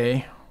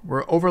away.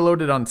 We're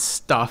overloaded on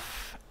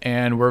stuff,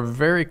 and we're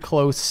very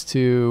close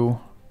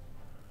to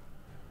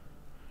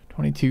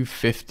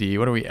 2250.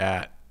 What are we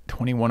at?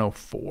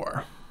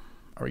 2104.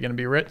 Are we going to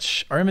be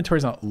rich? Our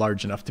inventory's not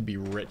large enough to be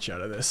rich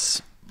out of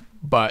this,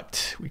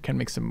 but we can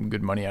make some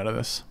good money out of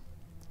this.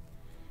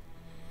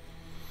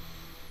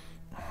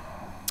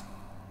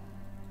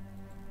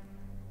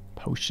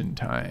 Potion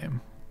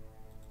time.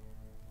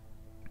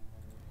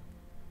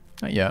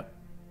 Not yet,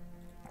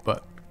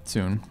 but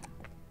soon.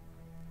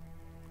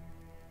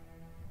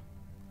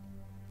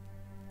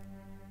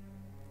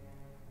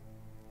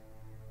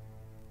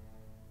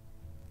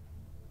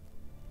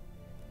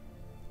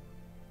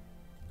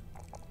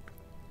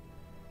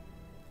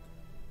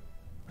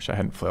 Wish I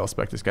hadn't flail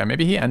spec this guy.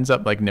 Maybe he ends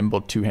up like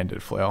nimble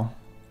two-handed flail.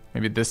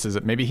 Maybe this is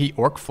it. Maybe he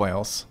orc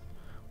flails.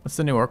 What's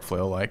the new orc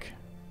flail like?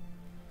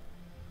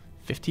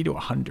 50 to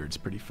 100 is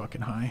pretty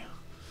fucking high.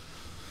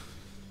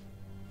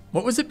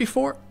 What was it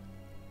before?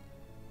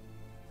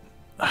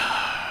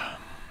 I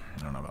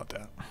don't know about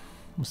that.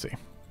 We'll see.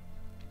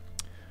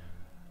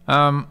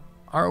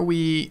 Are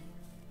we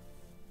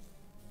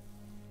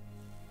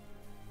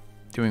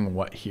doing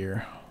what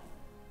here?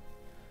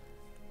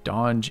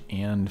 Dodge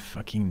and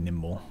fucking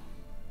nimble.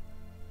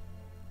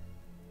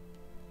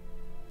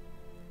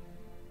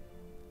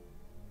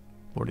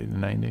 $40 to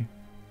 $90.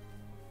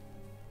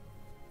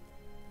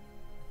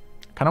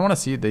 Kind of want to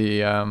see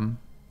the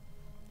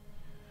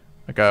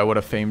what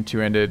a famed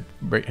two-handed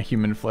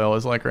human flail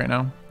is like right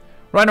now.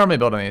 What do I normally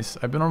build on these?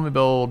 I normally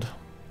build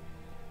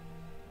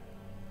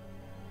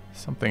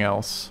something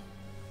else.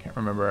 Can't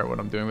remember what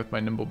I'm doing with my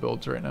nimble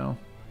builds right now.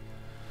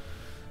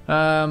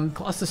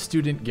 Colossus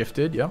student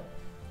gifted, yep.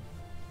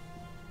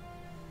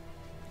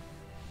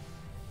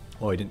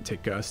 Well, I didn't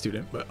take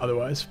student, but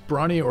otherwise.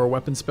 Brawny or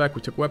weapon spec.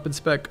 We took weapon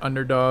spec,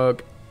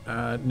 underdog,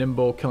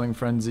 nimble, killing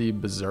frenzy,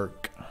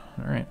 berserk.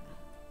 All right.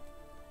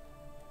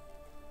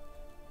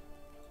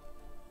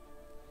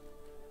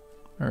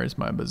 Where is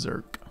my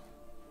berserk?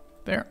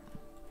 There.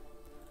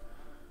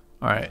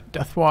 All right,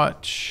 Death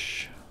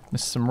Watch.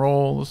 Missed some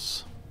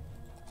rolls.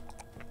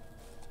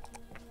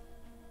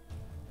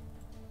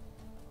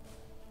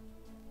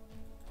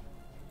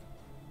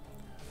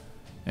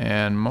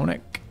 And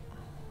Monic.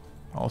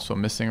 Also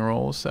missing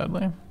rolls,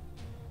 sadly.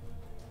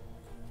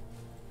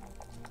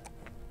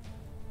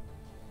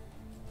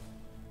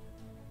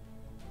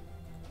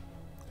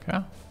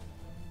 Okay.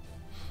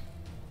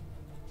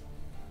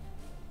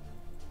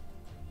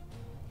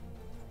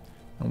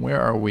 And where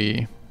are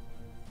we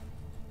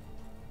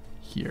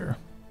here?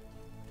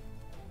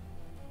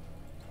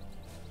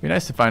 Be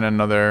nice to find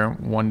another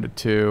 1 to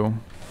 2.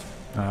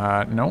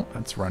 No,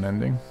 that's run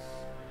ending.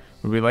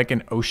 Would we like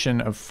an ocean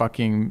of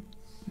fucking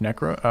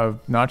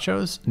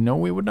nachos? No,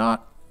 we would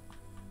not.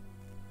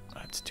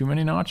 That's too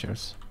many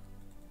nachos.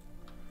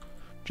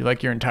 Would you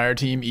like your entire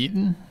team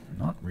eaten?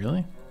 Not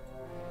really.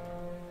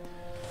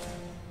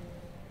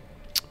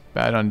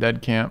 Bad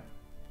undead camp.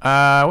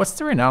 What's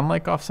the renown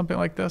like off something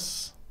like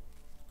this?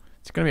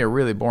 It's gonna be a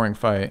really boring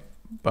fight,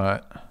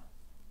 but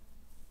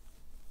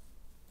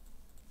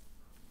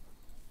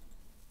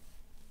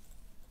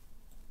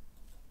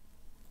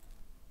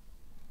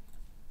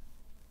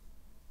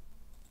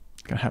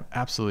gonna have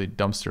absolutely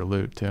dumpster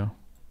loot too.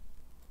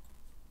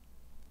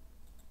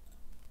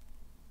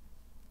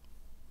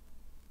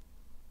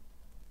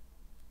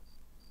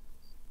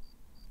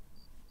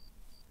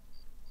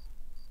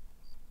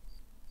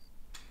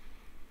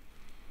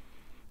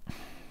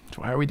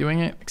 So why are we doing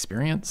it?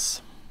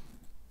 Experience.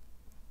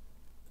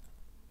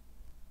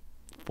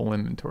 Full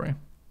inventory.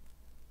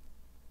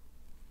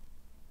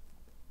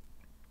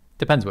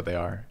 Depends what they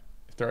are.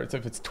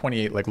 If it's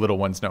 28 like little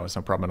ones, no, it's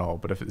no problem at all.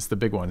 But if it's the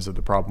big ones, it's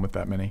the problem with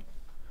that many.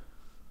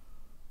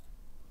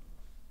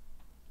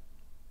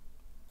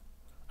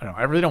 I don't know.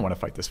 I really don't want to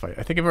fight this fight.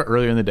 I think if it were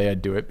earlier in the day,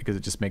 I'd do it because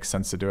it just makes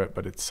sense to do it.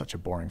 But it's such a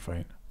boring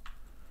fight.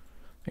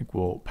 I think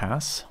we'll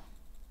pass.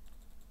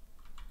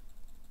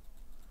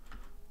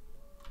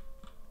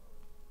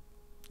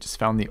 Just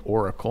found the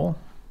Oracle.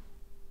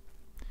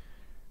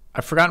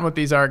 I've forgotten what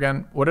these are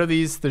again. What are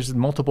these? There's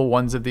multiple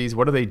ones of these.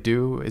 What do they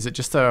do? Is it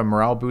just a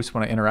morale boost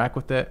when I interact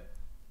with it?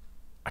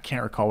 I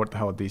can't recall what the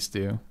hell these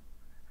do.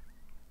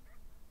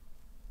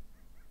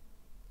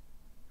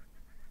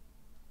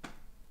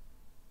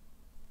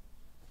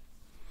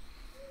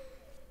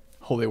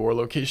 Holy War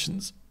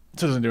locations. It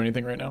doesn't do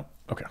anything right now.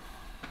 Okay.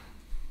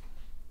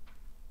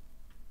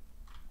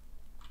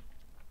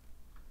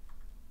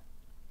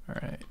 All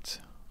right.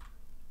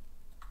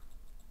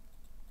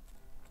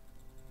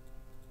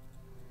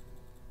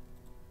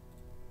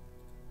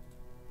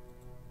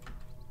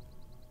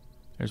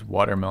 There's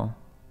Watermill.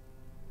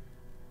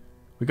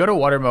 We go to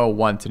Watermill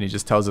once and he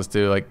just tells us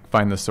to like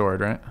find the sword,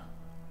 right?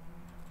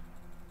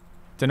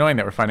 It's annoying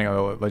that we're finding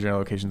all the legendary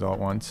locations all at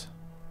once.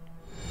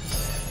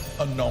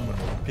 A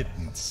nominal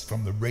pittance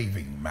from the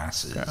raving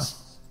masses. Yeah.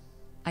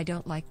 I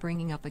don't like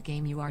bringing up a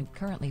game you aren't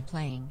currently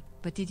playing,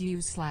 but did you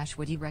use /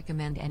 would you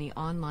recommend any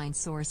online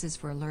sources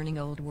for learning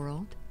Old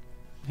World?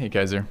 Hey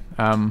Kaiser.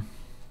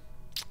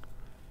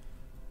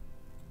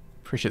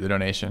 Appreciate the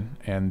donation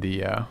and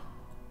the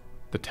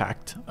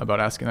tact about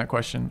asking that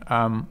question.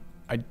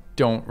 I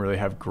don't really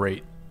have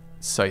great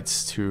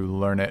sites to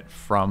learn it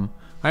from.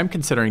 I'm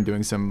considering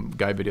doing some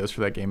guide videos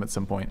for that game at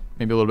some point,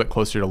 maybe a little bit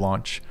closer to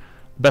launch.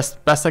 Best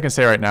I can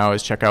say right now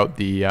is check out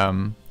the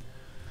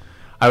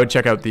I would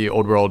check out the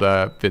old world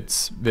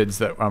vids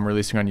that I'm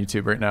releasing on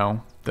YouTube right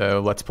now,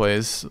 the Let's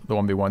Plays, the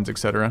 1v1s,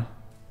 etc.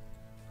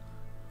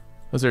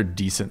 Those are a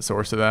decent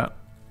source of that.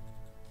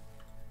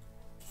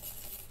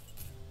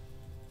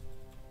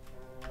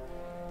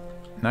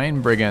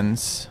 Nine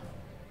brigands.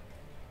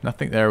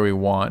 Nothing there we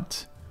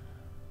want.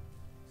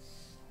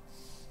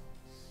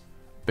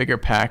 Bigger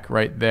pack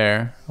right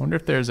there. I wonder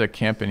if there's a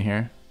camp in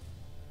here.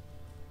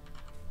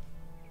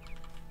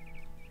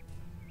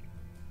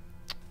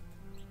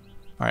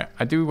 Alright,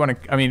 I do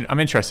want to, I mean, I'm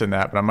interested in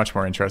that, but I'm much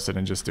more interested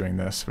in just doing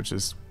this, which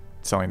is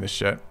selling this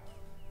shit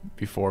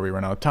before we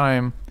run out of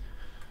time.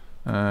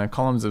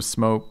 Columns of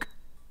smoke.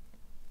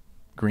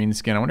 Green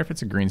skin. I wonder if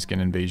it's a green skin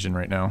invasion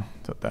right now.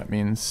 That's what that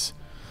means.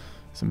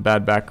 Some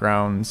bad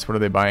backgrounds. What are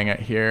they buying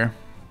at here?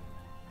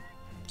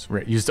 So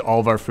we used all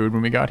of our food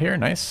when we got here.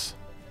 Nice.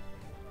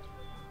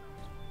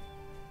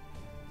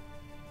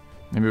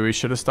 Maybe we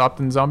should have stopped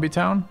in Zombie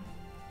Town.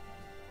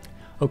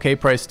 Okay,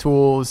 price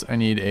tools. I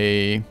need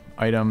a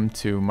item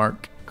to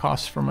mark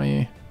costs for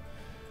me.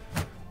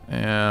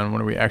 And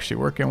what are we actually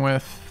working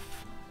with?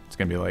 It's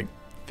gonna be like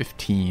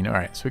 15. All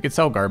right, so we could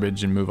sell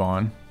garbage and move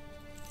on.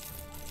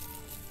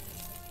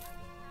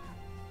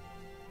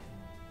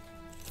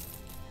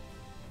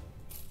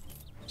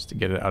 Just to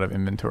get it out of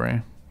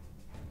inventory.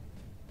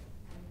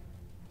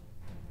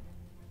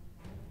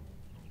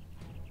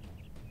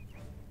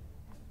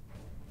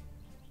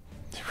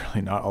 There's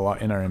really not a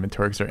lot in our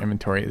inventory because our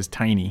inventory is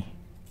tiny.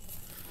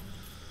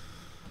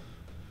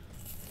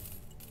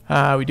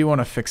 We do want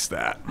to fix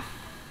that.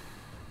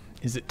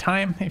 Is it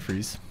time? Hey,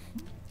 Freeze.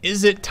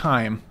 Is it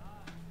time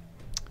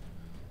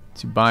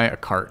to buy a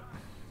cart?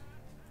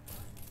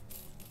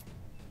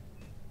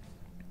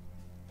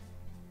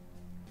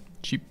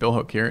 Cheap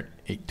billhook here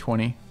at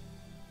 $8.20.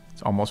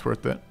 It's almost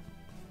worth it.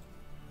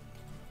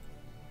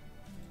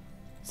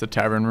 It's the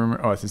tavern rumor.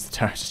 Oh, it's the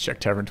tavern. Just check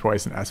tavern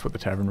twice and ask what the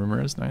tavern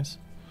rumor is. Nice.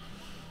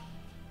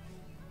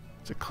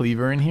 There's a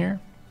cleaver in here.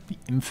 The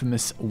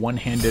infamous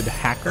one-handed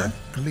hacker.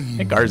 I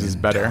think ours is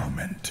better.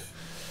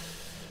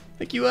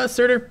 Thank you,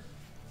 Surter.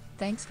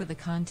 Thanks for the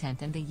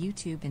content and the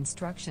YouTube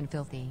instruction,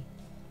 Filthy.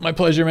 My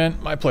pleasure, man.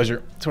 My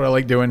pleasure. That's what I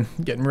like doing.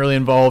 Getting really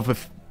involved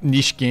with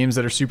niche games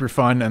that are super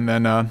fun, and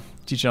then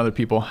teaching other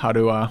people how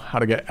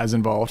to get as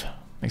involved.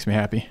 Makes me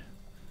happy.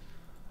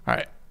 All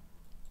right.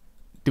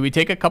 Do we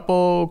take a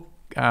couple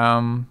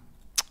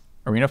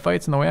arena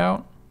fights on the way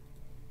out?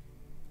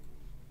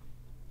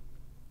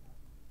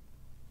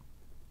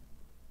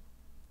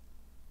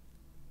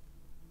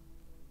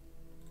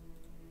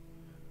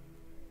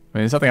 I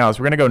mean, there's nothing else.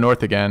 We're going to go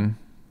north again.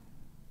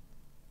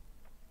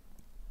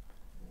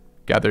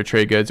 Gather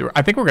trade goods.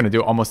 I think we're going to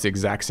do almost the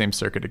exact same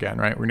circuit again,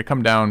 right? We're going to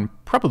come down,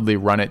 probably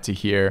run it to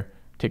here,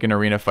 take an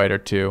arena fight or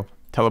two,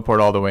 teleport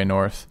all the way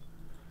north,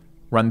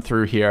 run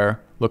through here,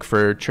 look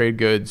for trade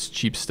goods,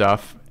 cheap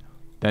stuff,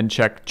 then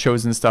check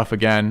chosen stuff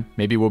again.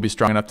 Maybe we'll be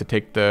strong enough to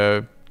take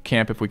the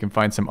camp if we can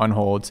find some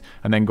unholds,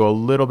 and then go a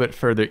little bit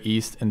further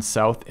east and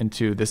south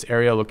into this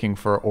area looking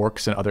for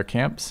orcs and other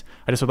camps.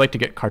 I just would like to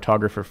get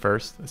cartographer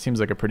first. It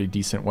seems like a pretty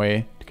decent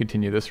way to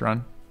continue this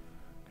run.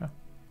 Okay.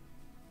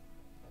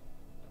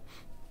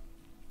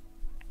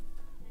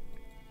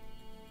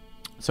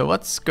 So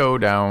let's go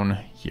down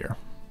here.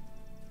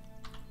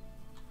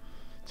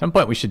 At some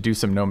point we should do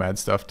some nomad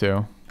stuff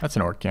too. That's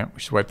an orc camp. We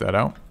should wipe that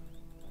out.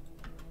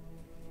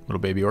 Little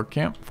baby orc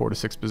camp, 4 to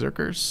 6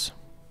 berserkers.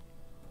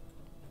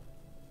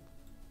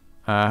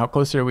 How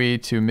close are we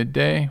to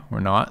midday?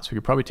 We're not, so we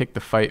could probably take the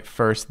fight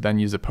first, then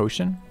use a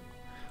potion.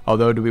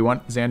 Although, do we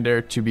want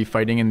Xander to be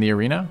fighting in the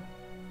arena?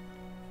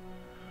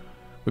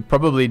 We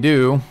probably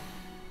do.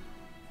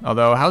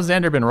 Although, how's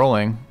Xander been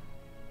rolling?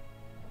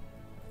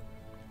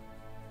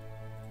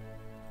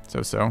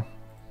 So-so.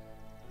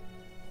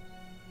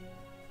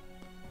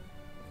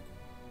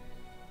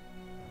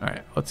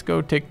 Alright, let's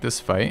go take this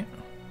fight.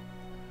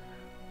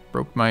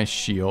 Broke my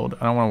shield.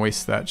 I don't want to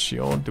waste that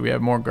shield. Do we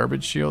have more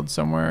garbage shields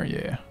somewhere?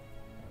 Yeah.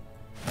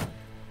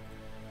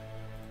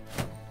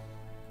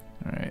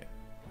 Alright.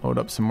 Load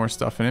up some more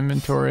stuff in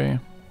inventory.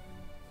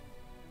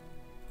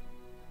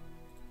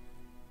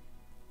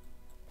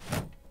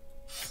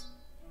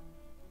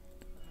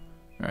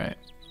 Alright.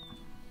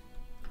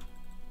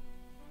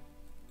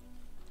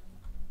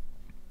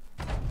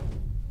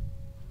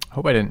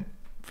 Hope I didn't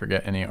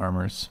forget any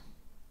armors.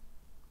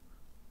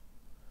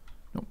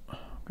 Nope.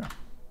 Okay.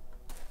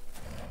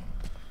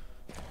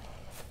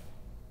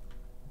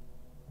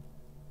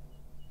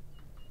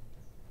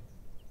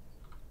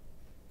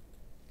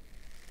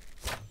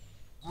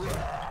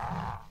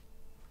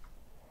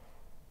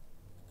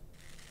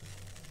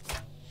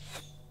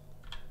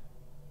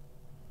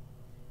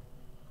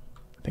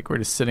 I think we're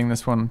just sitting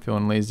this one,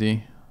 feeling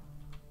lazy.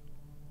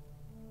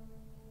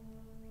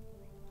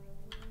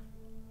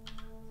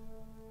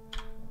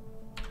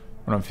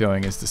 What I'm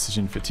feeling is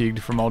decision fatigued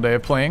from all day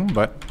of playing,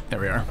 but there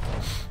we are.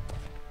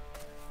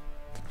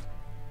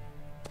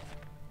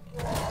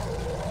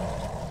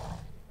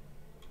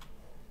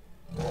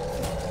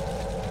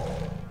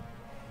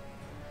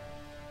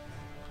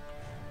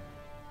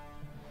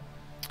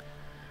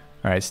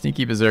 All right,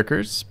 sneaky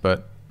berserkers,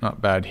 but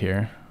not bad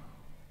here.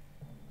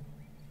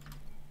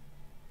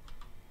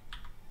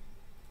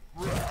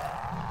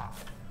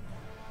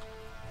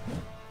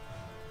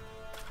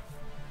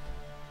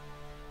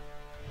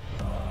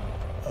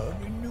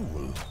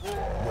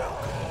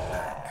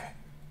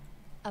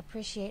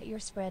 Appreciate your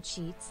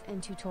spreadsheets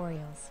and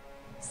tutorials.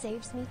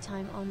 Saves me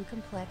time on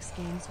complex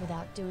games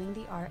without doing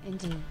the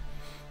R&D.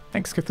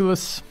 Thanks,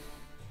 Cthulhu.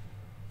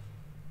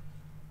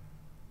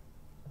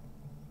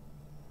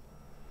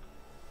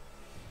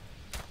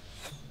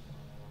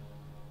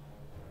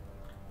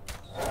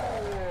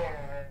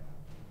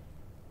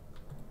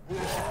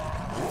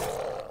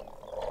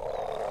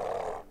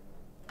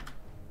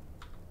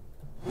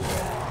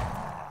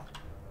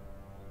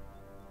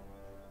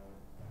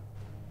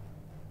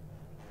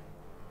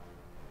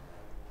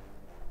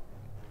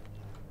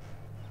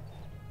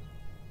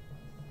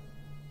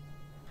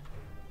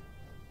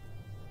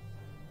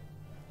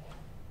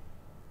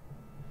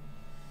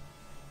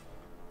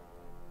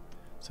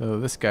 So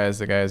this guy's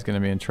the guy who's going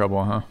to be in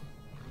trouble, huh?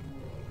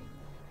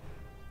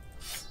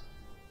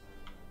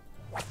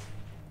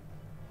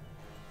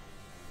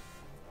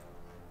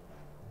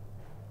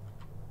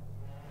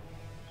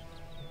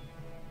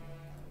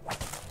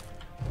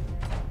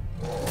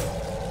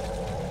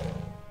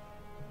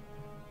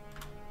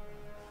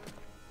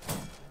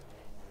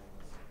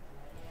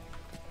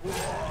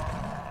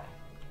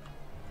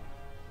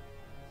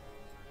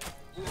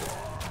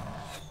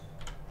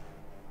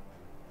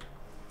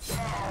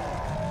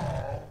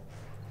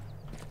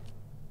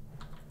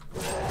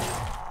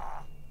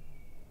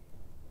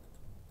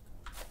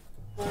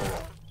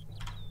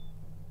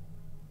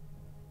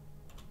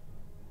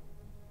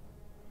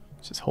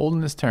 Just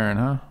holding his turn,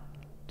 huh?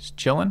 Just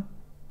chilling.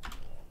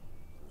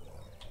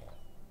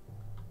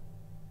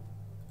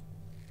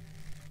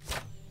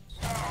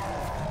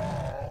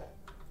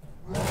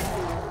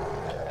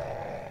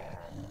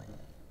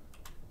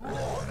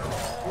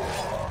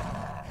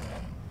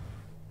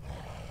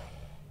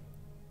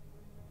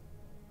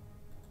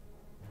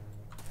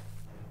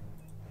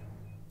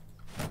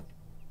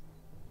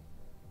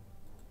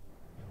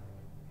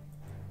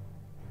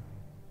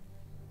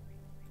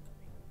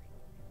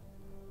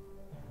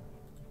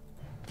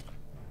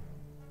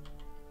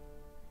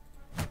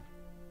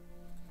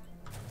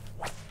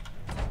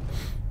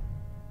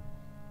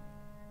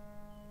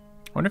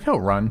 I wonder if he'll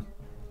run.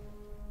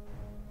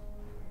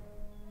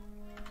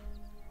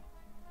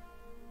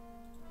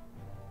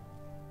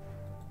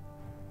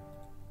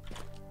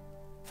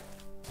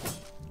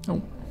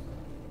 Oh.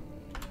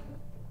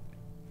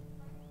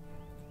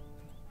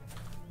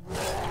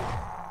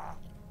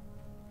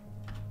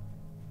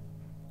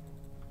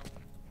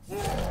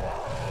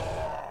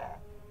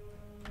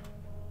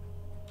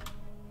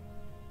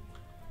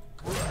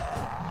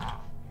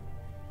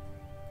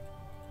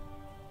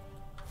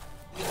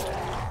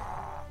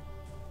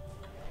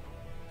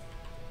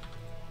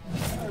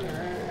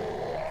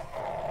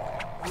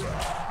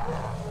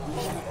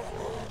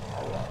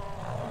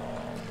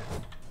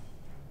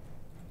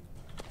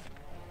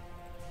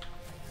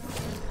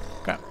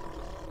 Okay.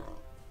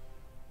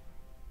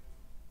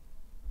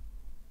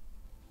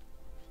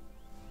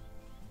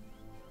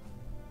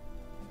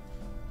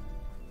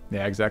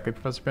 Yeah, exactly,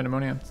 Professor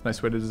Pandemonium. It's a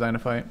nice way to design a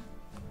fight.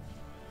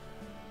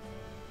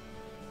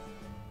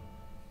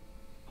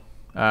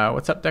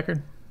 What's up,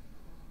 Deckard?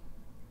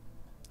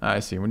 I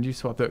see. When do you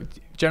swap the...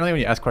 Generally,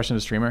 when you ask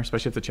questions to a streamer,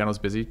 especially if the channel's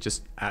busy,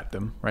 just at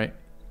them, right?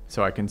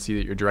 So I can see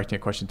that you're directing a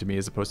question to me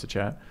as opposed to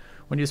chat.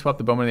 When do you swap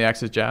the bowman and the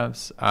axes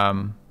jabs?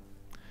 I'm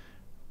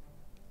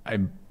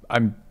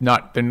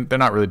not... They're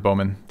not really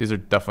bowmen. These are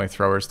definitely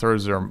throwers.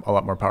 Throwers are a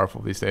lot more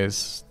powerful these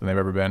days than they've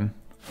ever been.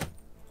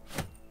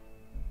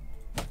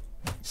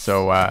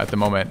 So at the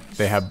moment,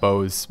 they have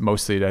bows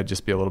mostly to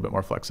just be a little bit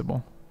more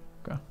flexible.